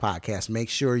Minds Podcast. Make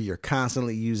sure you're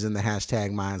constantly using the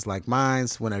hashtag Minds Like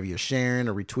Minds whenever you're sharing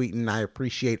or retweeting. I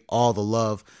appreciate all the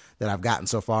love that I've gotten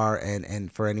so far,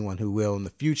 and for anyone who will in the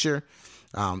future.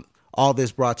 All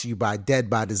this brought to you by Dead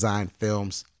by Design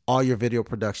Films. All your video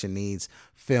production needs,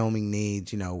 filming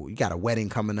needs. You got a wedding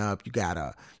coming up. You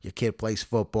got your kid plays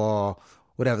football.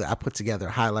 Whatever, I put together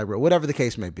a highlight reel, whatever the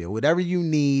case may be. Whatever you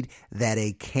need that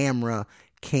a camera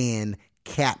can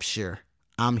capture,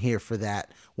 I'm here for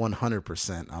that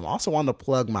 100%. I'm also want to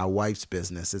plug my wife's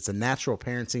business. It's a natural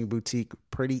parenting boutique,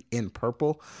 Pretty in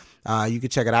Purple. You can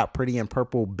check it out,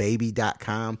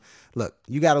 prettyinpurplebaby.com. Look,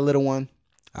 you got a little one.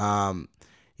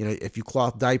 If you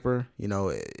cloth diaper,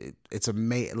 it's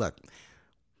amazing. Look,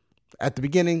 at the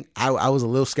beginning, I was a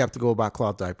little skeptical about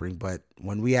cloth diapering, but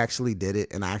when we actually did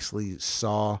it and I actually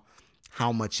saw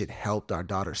how much it helped our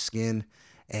daughter's skin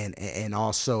and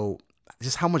also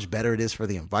just how much better it is for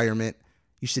the environment,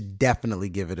 you should definitely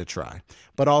give it a try.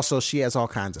 But also, she has all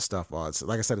kinds of stuff.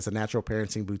 Like I said, it's a natural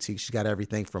parenting boutique. She's got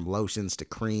everything from lotions to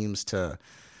creams to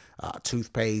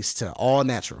toothpaste to all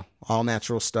natural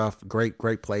stuff. Great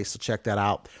place. So check that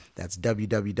out. That's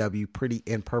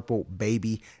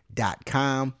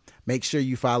www.prettyinpurplebaby.com. Make sure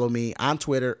you follow me on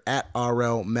Twitter at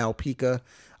RLMelpica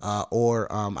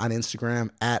or on Instagram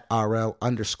at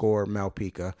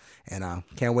RL_Melpica. And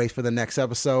can't wait for the next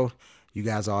episode. You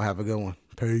guys all have a good one.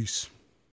 Peace.